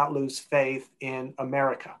did not lose faith in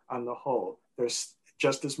America on the whole. There's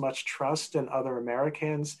just as much trust in other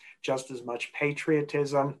Americans, just as much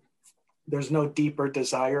patriotism. There's no deeper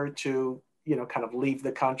desire to, kind of leave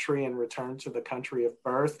the country and return to the country of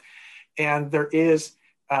birth. And there is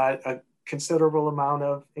a considerable amount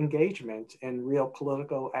of engagement in real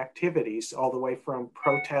political activities, all the way from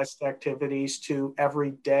protest activities to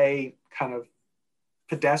everyday kind of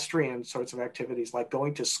pedestrian sorts of activities, like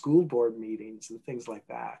going to school board meetings and things like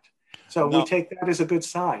that. So we take that as a good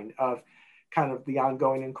sign of kind of the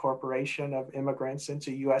ongoing incorporation of immigrants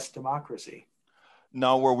into U.S. democracy.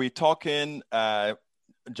 Now, were we talking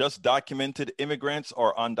just documented immigrants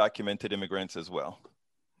or undocumented immigrants as well?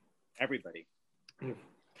 Everybody.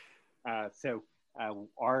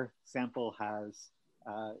 Our sample has,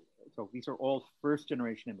 so these are all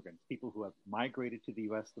first-generation immigrants, people who have migrated to the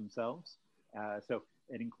US themselves. So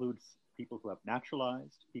it includes people who have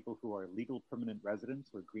naturalized, people who are legal permanent residents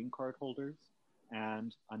or green card holders,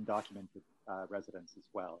 and undocumented residents as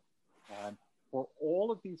well. And for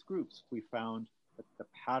all of these groups, we found that the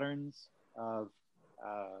patterns of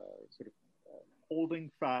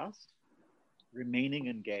holding fast, remaining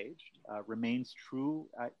engaged, remains true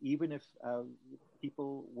even if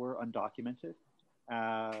people were undocumented.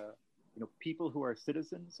 People who are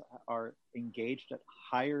citizens are engaged at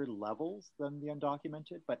higher levels than the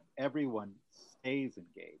undocumented, but everyone stays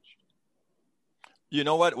engaged. You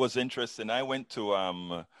know what was interesting? I went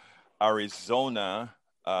to Arizona.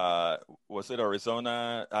 Was it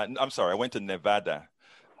Arizona? I'm sorry, I went to Nevada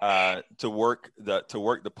to work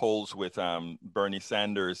the polls with Bernie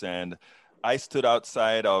Sanders, and I stood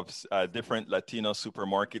outside of different Latino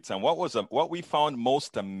supermarkets, and what we found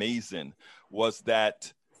most amazing was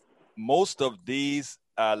that most of these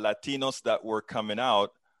Latinos that were coming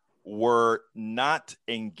out were not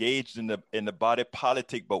engaged in the body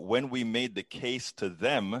politic, but when we made the case to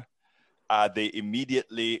them, they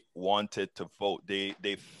immediately wanted to vote.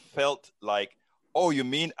 They felt like, oh, you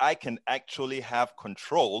mean I can actually have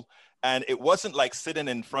control? And it wasn't like sitting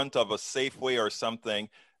in front of a Safeway or something.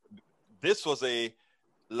 This was a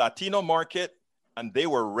Latino market, and they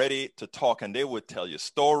were ready to talk, and they would tell you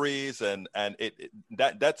stories, and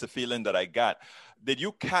that's a feeling that I got. Did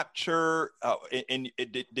you capture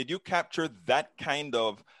did you capture that kind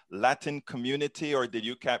of Latin community, or did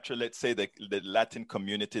you capture, let's say, the Latin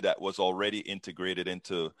community that was already integrated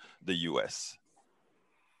into the U.S.?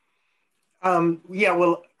 Yeah,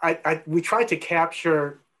 well, we tried to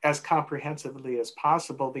capture as comprehensively as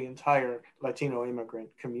possible the entire Latino immigrant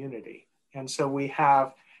community. And so we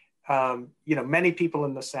have, many people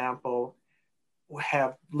in the sample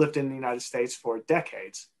have lived in the United States for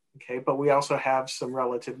decades, okay? But we also have some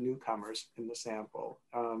relative newcomers in the sample.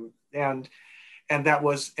 And that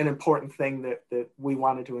was an important thing that we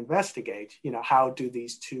wanted to investigate. How do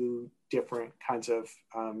these two different kinds of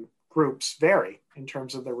groups vary in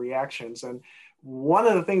terms of the reactions? And one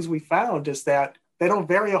of the things we found is that they don't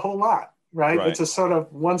vary a whole lot, right? It's a sort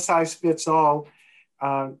of one size fits all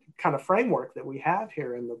kind of framework that we have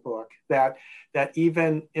here in the book, that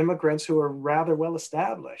even immigrants who are rather well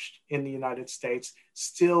established in the United States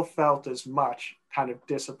still felt as much kind of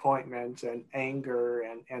disappointment and anger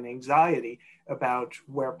and anxiety about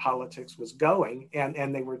where politics was going,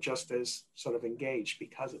 and they were just as sort of engaged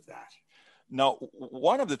because of that. Now,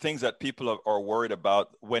 one of the things that people are worried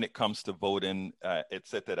about when it comes to voting, et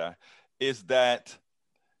cetera, is that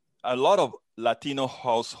a lot of Latino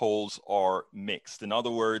households are mixed. In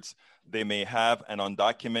other words, they may have an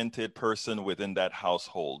undocumented person within that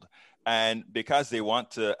household. And because they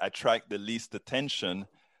want to attract the least attention,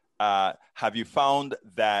 have you found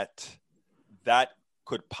that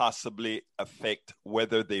could possibly affect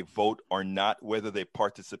whether they vote or not, whether they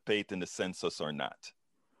participate in the census or not?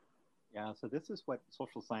 Yeah, so this is what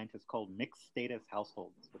social scientists call mixed status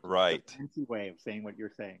households. Which right. is a fancy way of saying what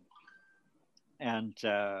you're saying. And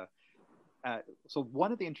so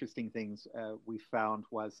one of the interesting things we found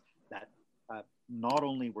was that not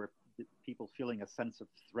only were people feeling a sense of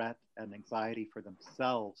threat and anxiety for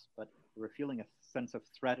themselves, but they were feeling a sense of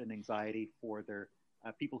threat and anxiety for their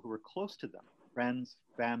people who were close to them, friends,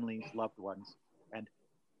 families, loved ones. And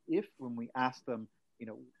when we asked them,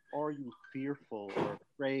 are you fearful or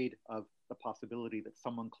afraid of the possibility that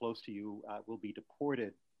someone close to you will be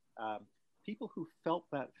deported? People who felt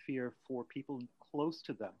that fear for people close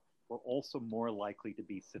to them were also more likely to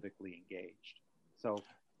be civically engaged. So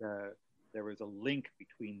there was a link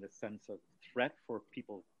between the sense of threat for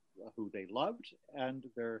people who they loved and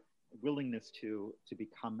their willingness to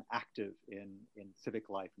become active in civic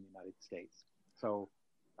life in the United States. So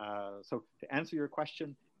to answer your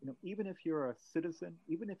question, even if you're a citizen,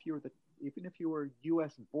 even if you were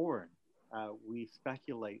U.S. born, we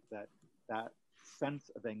speculate that sense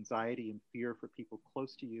of anxiety and fear for people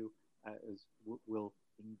close to you will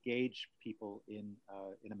engage people in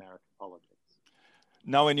American politics.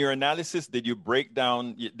 Now, in your analysis, did you do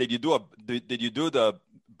the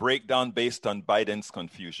breakdown based on Biden's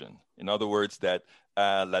confusion? In other words, that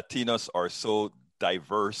Latinos are so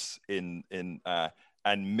diverse and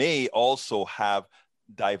may also have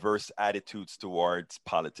diverse attitudes towards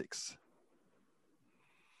politics?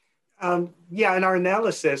 Yeah, in our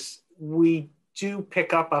analysis, we do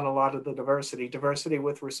pick up on a lot of the diversity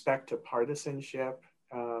with respect to partisanship.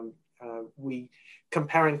 We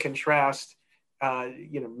compare and contrast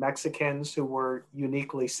Mexicans who were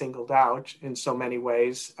uniquely singled out in so many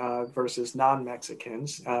ways versus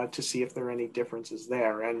non-Mexicans to see if there are any differences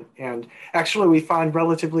there. And actually, we find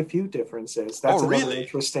relatively few differences. That's another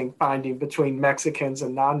interesting finding between Mexicans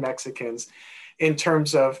and non-Mexicans in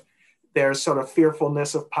terms of their sort of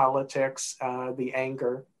fearfulness of politics, the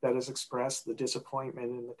anger that is expressed, the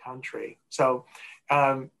disappointment in the country. So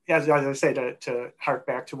as I say, to hark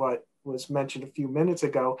back to what was mentioned a few minutes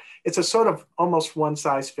ago, it's a sort of almost one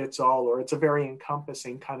size fits all, or it's a very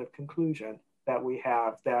encompassing kind of conclusion that we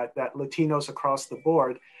have, that Latinos across the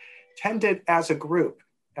board tended as a group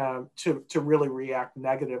to really react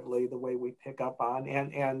negatively the way we pick up on,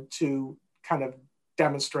 and to kind of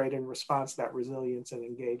demonstrate in response that resilience and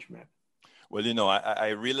engagement. Well, I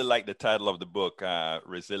really like the title of the book,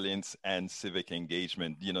 Resilience and Civic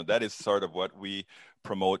Engagement. That is sort of what we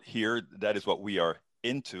promote here. That is what we are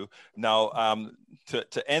into. Now,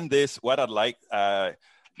 to end this, what I'd like,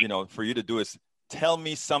 for you to do is tell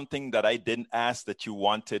me something that I didn't ask that you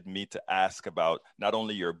wanted me to ask about, not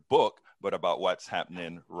only your book, but about what's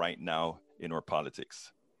happening right now in our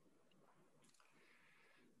politics.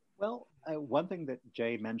 Well, one thing that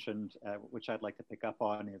Jay mentioned, which I'd like to pick up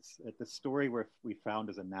on, is the story where we found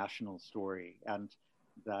is a national story, and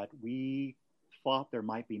that we thought there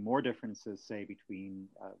might be more differences, say, between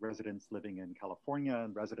residents living in California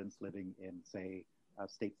and residents living in, say,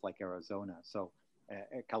 states like Arizona. So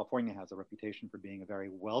California has a reputation for being a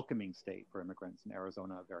very welcoming state for immigrants, and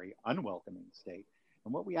Arizona a very unwelcoming state.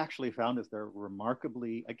 And what we actually found is there are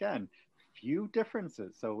remarkably, again, few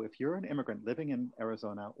differences. So if you're an immigrant living in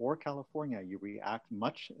Arizona or California, you react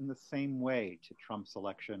much in the same way to Trump's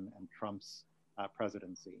election and Trump's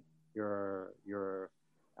presidency. You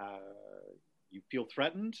feel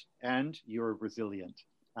threatened and you're resilient.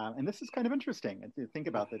 And this is kind of interesting. And to think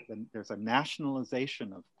about that, there's a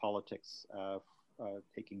nationalization of politics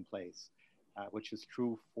taking place, which is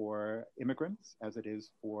true for immigrants as it is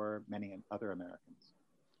for many other Americans.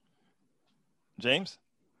 James?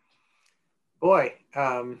 Boy,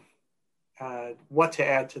 what to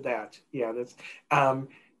add to that? Yeah, that's.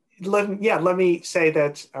 Let me say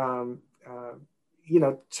that.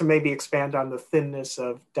 To maybe expand on the thinness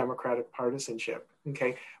of Democratic partisanship.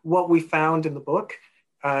 Okay, what we found in the book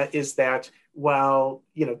is that while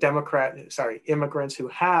immigrants who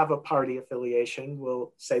have a party affiliation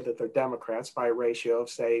will say that they're Democrats by a ratio of,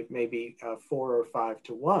 say, maybe 4 or 5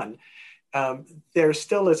 to 1, there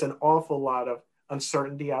still is an awful lot of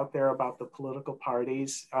uncertainty out there about the political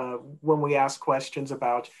parties. When we ask questions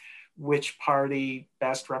about which party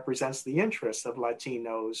best represents the interests of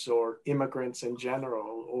Latinos or immigrants in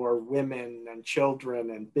general, or women and children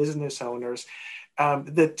and business owners,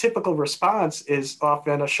 the typical response is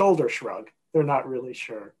often a shoulder shrug. They're not really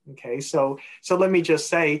sure. Okay, so let me just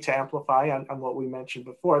say, to amplify on what we mentioned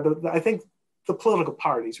before, I think the political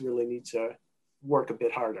parties really need to work a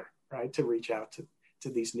bit harder, right, to reach out to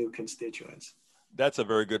these new constituents. That's a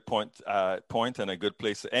very good point and a good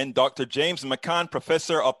place to end. Dr. James McCann,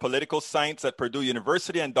 Professor of Political Science at Purdue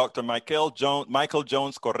University, and Dr. Michael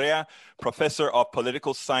Jones Correa, Professor of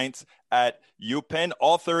Political Science at UPenn,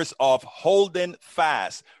 authors of Holding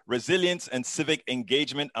Fast, Resilience and Civic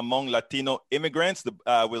Engagement Among Latino Immigrants.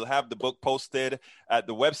 We'll have the book posted at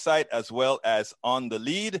the website as well as on the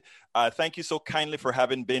lead. Thank you so kindly for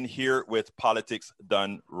having been here with Politics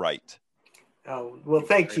Done Right. Well,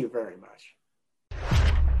 thank you very much.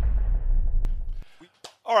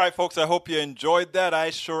 All right, folks, I hope you enjoyed that.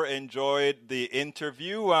 I sure enjoyed the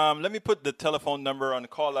interview. Let me put the telephone number on the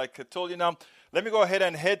call like I told you now. Let me go ahead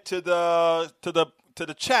and head to the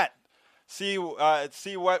chat. See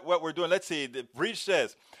what we're doing. Let's see. Bridge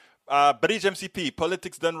says, Bridge MCP,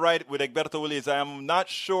 Politics Done Right with Egberto Willies. I am not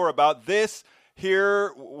sure about this.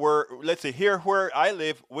 Here where I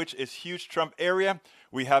live, which is huge Trump area,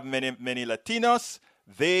 we have many Latinos.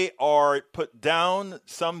 They are put down,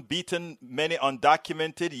 some beaten, many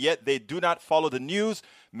undocumented, yet they do not follow the news.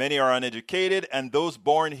 Many are uneducated, and those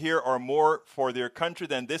born here are more for their country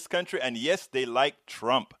than this country. And yes, they like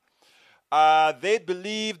Trump. They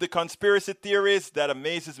believe the conspiracy theories. That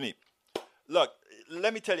amazes me. Look,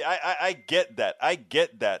 let me tell you, I get that. I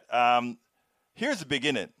get that. Here's the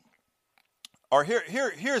beginning. Or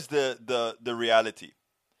here's the reality.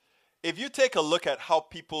 If you take a look at how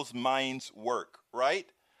people's minds work,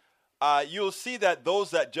 right? You'll see that those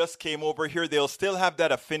that just came over here, they'll still have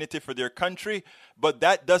that affinity for their country, but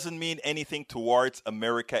that doesn't mean anything towards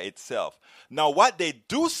America itself. Now, what they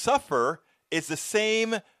do suffer is the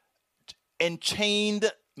same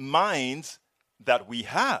enchained minds that we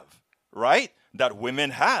have, right? That women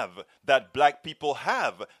have, that black people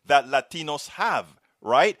have, that Latinos have,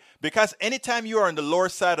 right? Because anytime you are on the lower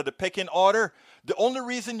side of the pecking order, the only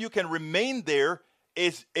reason you can remain there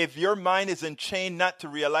is if your mind is enchained not to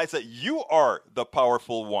realize that you are the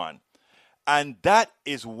powerful one. And that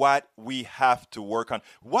is what we have to work on.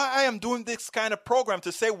 Why I am doing this kind of program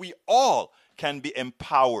to say we all can be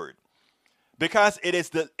empowered. Because it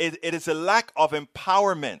is a lack of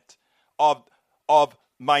empowerment of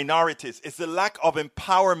minorities. It's a lack of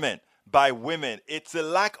empowerment by women. It's a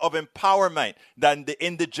lack of empowerment than the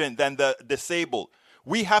indigent, than the disabled.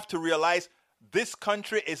 We have to realize this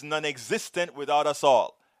country is non-existent without us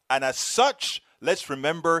all. And as such, let's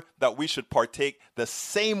remember that we should partake the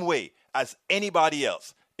same way as anybody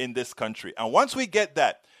else in this country. And once we get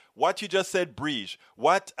that, what you just said, Briege,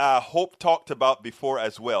 what Hope talked about before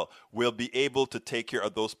as well, we'll be able to take care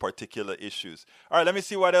of those particular issues. All right, let me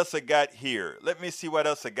see what else I got here.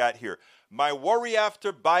 My worry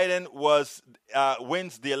after Biden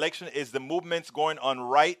wins the election is the movements going on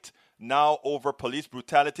right now over police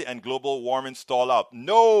brutality and global warming stall out.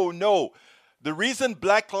 No. The reason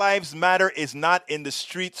Black Lives Matter is not in the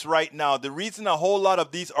streets right now, the reason a whole lot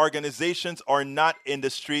of these organizations are not in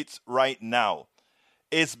the streets right now,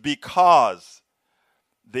 is because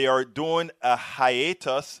they are doing a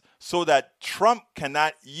hiatus so that Trump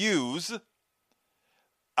cannot use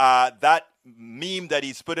that meme that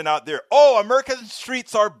he's putting out there. Oh, American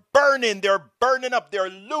streets are burning. They're burning up. They're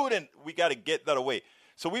looting. We got to get that away.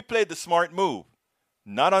 So we played the smart move.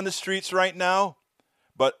 Not on the streets right now,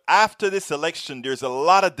 but after this election, there's a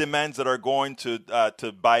lot of demands that are going to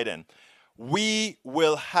Biden. We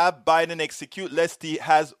will have Biden execute lest he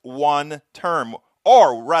has one term.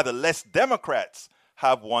 Or rather, less Democrats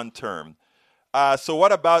have one term. So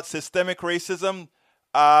what about systemic racism?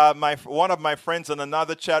 One of my friends in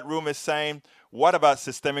another chat room is saying, what about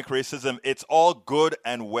systemic racism? It's all good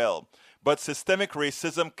and well. But systemic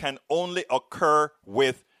racism can only occur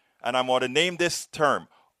with, and I'm going to name this term,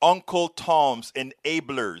 Uncle Tom's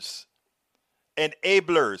enablers.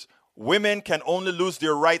 Enablers. Women can only lose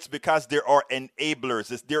their rights because there are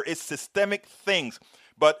enablers. There is systemic things.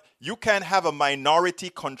 But you can't have a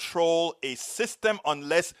minority control a system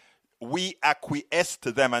unless we acquiesce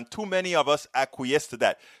to them. And too many of us acquiesce to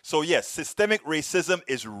that. So yes, systemic racism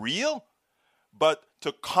is real. But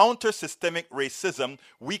to counter systemic racism,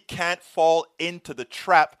 we can't fall into the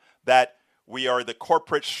trap that we are the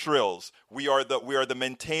corporate shrills. We are the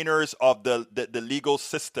maintainers of the legal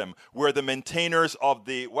system. We're the maintainers of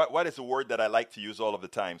the, what is the word that I like to use all of the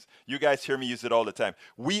times? You guys hear me use it all the time.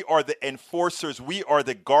 We are the enforcers. We are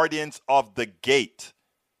the guardians of the gate.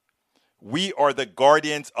 We are the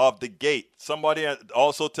guardians of the gate. Somebody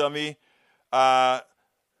also tell me, BS.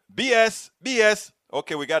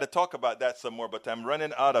 Okay, we got to talk about that some more, but I'm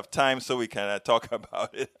running out of time, so we can talk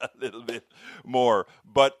about it a little bit more.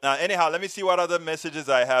 But anyhow, let me see what other messages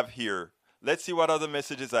I have here.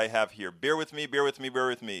 Bear with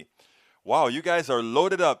me. Wow, you guys are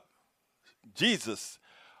loaded up. Jesus.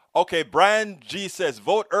 Okay, Brian G says,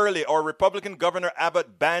 vote early or Republican Governor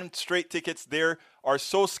Abbott banned straight tickets. They are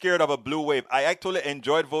so scared of a blue wave. I actually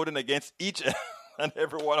enjoyed voting against each and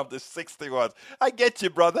every one of the 60 ones. I get you,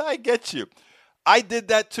 brother. I get you. I did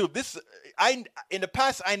that too. In the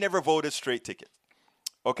past, I never voted straight tickets.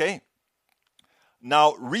 Okay.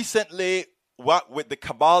 Now, recently, with the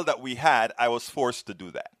cabal that we had, I was forced to do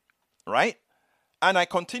that, right? And I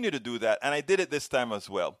continue to do that, and I did it this time as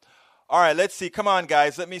well. All right, let's see. Come on,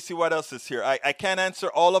 guys. Let me see what else is here. I can't answer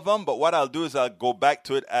all of them, but what I'll do is I'll go back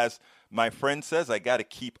to it. As my friend says, I got to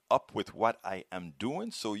keep up with what I am doing,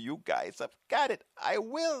 so you guys have got it. I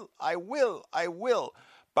will.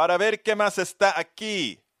 Para ver qué más está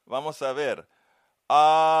aquí. Vamos a ver.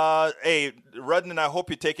 Hey, Rudnan, I hope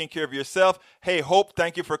you're taking care of yourself. Hey, Hope,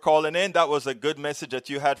 thank you for calling in. That was a good message that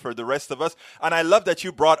you had for the rest of us. And I love that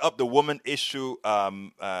you brought up the woman issue,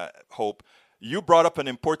 Hope. You brought up an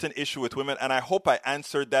important issue with women, and I hope I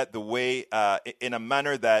answered that the way, in a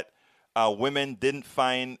manner that women didn't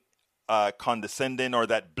find condescending, or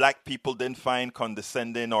that black people didn't find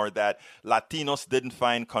condescending, or that Latinos didn't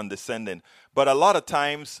find condescending. But a lot of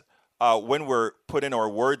times when we're putting our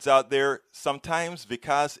words out there, sometimes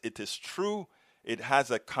because it is true, it has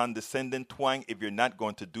a condescending twang if you're not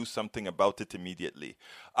going to do something about it immediately.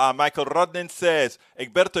 Michael Rodden says,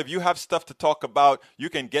 Egberto, if you have stuff to talk about, you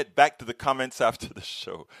can get back to the comments after the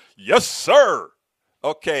show. Yes, sir.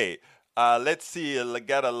 Okay. Let's see. I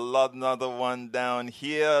got another one down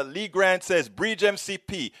here. Lee Grant says, Breach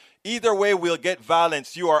MCP. Either way, we'll get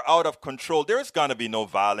violence. You are out of control. There's gonna be no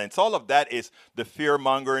violence. All of that is the fear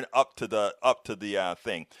mongering up to the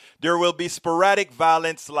thing. There will be sporadic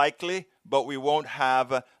violence likely, but we won't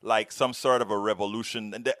have like some sort of a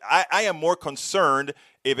revolution. And I am more concerned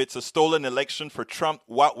if it's a stolen election for Trump,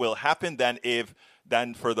 what will happen than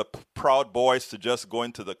for the Proud Boys to just go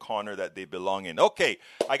into the corner that they belong in. Okay,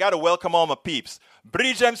 I got to welcome all my peeps.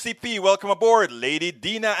 Bridge MCP, welcome aboard. Lady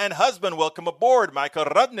Dina and husband, welcome aboard. Michael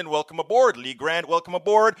Rudnin, welcome aboard. Lee Grant, welcome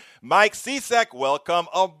aboard. Mike Cisak, welcome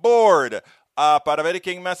aboard. Para ver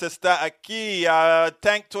quién más está aquí.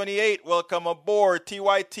 Tank 28, welcome aboard.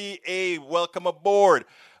 TYTA, welcome aboard.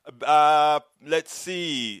 Let's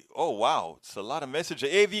see. Oh, wow. It's a lot of messages.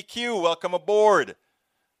 AVQ, welcome aboard.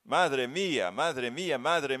 Madre mia, madre mia,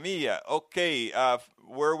 madre mia. Okay,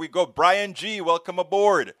 where we go? Brian G, welcome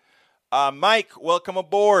aboard. Mike, welcome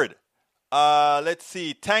aboard. Let's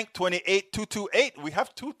see. Tank 28228. We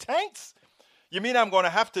have 2 tanks? You mean I'm going to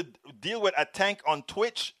have to deal with a tank on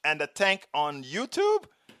Twitch and a tank on YouTube?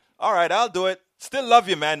 All right, I'll do it. Still love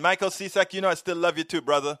you, man. Michael Cisak, you know I still love you too,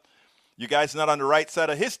 brother. You guys not on the right side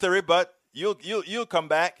of history, but you'll come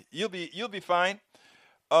back. You'll be fine.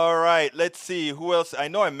 All right, let's see. Who else? I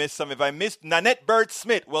know I missed some. If I missed Nanette Bird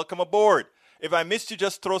Smith, welcome aboard. If I missed you,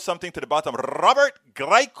 just throw something to the bottom. Robert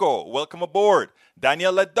Graico, welcome aboard.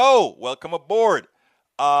 Daniel Ledo, welcome aboard.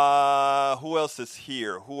 Who else is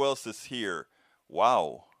here?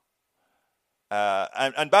 Wow.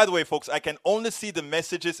 And by the way, folks, I can only see the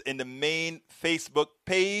messages in the main Facebook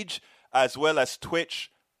page as well as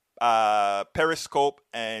Twitch, Periscope,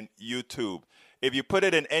 and YouTube. If you put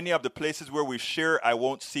it in any of the places where we share, I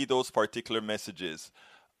won't see those particular messages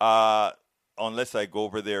unless I go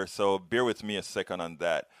over there. So bear with me a second on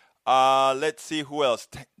that. Let's see who else.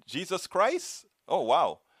 Jesus Christ? Oh,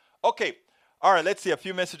 wow. Okay. All right. Let's see. A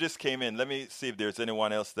few messages came in. Let me see if there's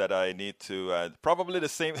anyone else that I need to. Probably the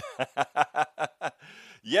same.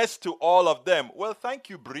 Yes to all of them. Well, thank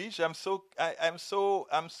you, Briege. I'm so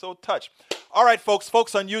touched. All right, folks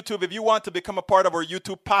on YouTube, if you want to become a part of our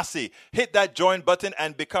YouTube posse, hit that join button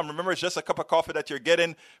and become. Remember, it's just a cup of coffee that you're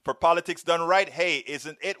getting for Politics Done Right. Hey,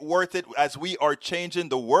 isn't it worth it as we are changing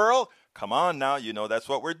the world? Come on now, you know that's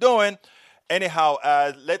what we're doing. Anyhow,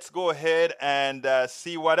 let's go ahead and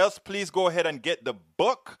see what else. Please go ahead and get the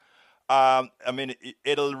book. I mean,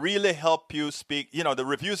 it'll really help you speak. You know, the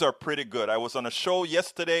reviews are pretty good. I was on a show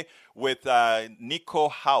yesterday with Nico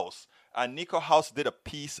House. And Nico House did a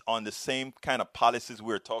piece on the same kind of policies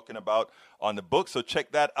we were talking about on the book. So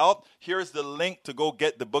check that out. Here's the link to go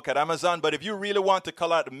get the book at Amazon. But if you really want to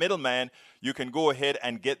call out the middleman, you can go ahead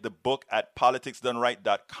and get the book at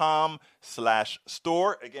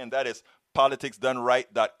politicsdoneright.com/store. Again, that is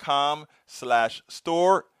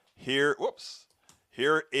politicsdoneright.com/store.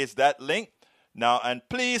 Here is that link. Now, and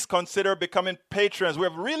please consider becoming patrons. We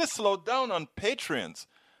have really slowed down on patrons.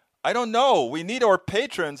 I don't know. We need our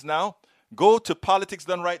patrons now. Go to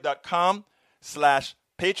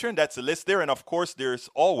politicsdoneright.com/patron. That's the list there. And of course, there's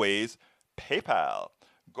always PayPal.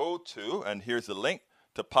 Go to, and here's the link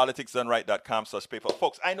to politicsdoneright.com/PayPal.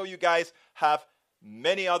 Folks, I know you guys have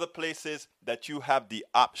many other places that you have the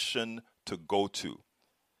option to go to.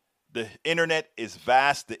 The internet is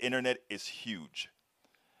vast. The internet is huge.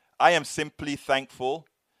 I am simply thankful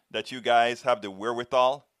that you guys have the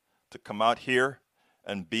wherewithal to come out here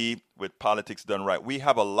and be with Politics Done Right. We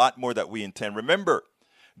have a lot more that we intend. Remember,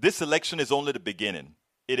 this election is only the beginning.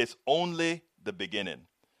 It is only the beginning.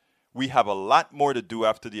 We have a lot more to do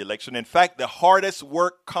after the election. In fact, the hardest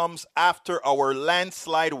work comes after our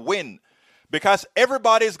landslide win, because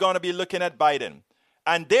everybody's going to be looking at Biden,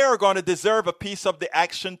 and they are going to deserve a piece of the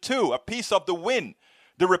action too, a piece of the win.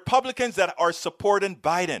 The Republicans that are supporting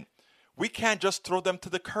Biden, we can't just throw them to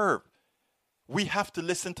the curb. We have to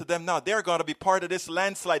listen to them now. They're going to be part of this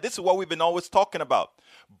landslide. This is what we've been always talking about.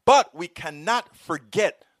 But we cannot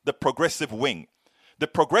forget the progressive wing. The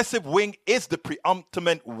progressive wing is the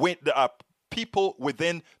preeminent wing, people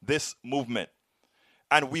within this movement.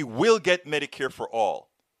 And we will get Medicare for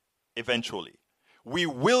all eventually. We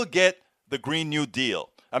will get the Green New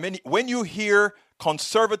Deal. I mean, when you hear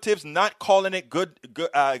conservatives not calling it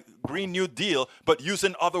Green New Deal, but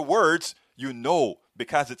using other words, you know,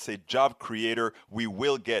 because it's a job creator, we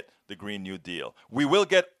will get the Green New Deal. We will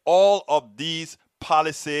get all of these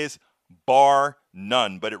policies, bar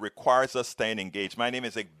none, but it requires us staying engaged. My name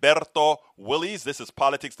is Egberto Willies. This is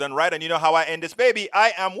Politics Done Right, and you know how I end this, baby.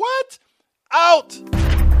 I am what? Out!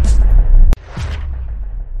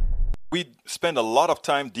 We spend a lot of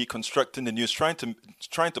time deconstructing the news, trying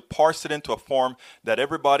to parse it into a form that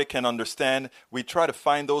everybody can understand. We try to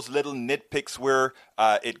find those little nitpicks where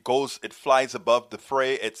it flies above the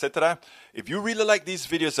fray, etc. If you really like these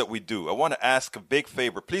videos that we do, I want to ask a big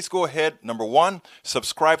favor. Please go ahead. Number 1,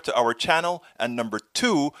 subscribe to our channel. And number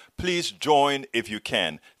 2, please join if you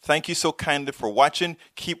can. Thank you so kindly for watching.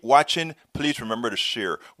 Keep watching. Please remember to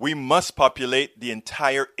share. We must populate the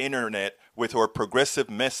entire internet with our progressive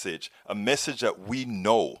message, a message that we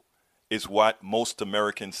know is what most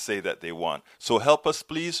Americans say that they want. So help us,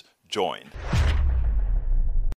 please join.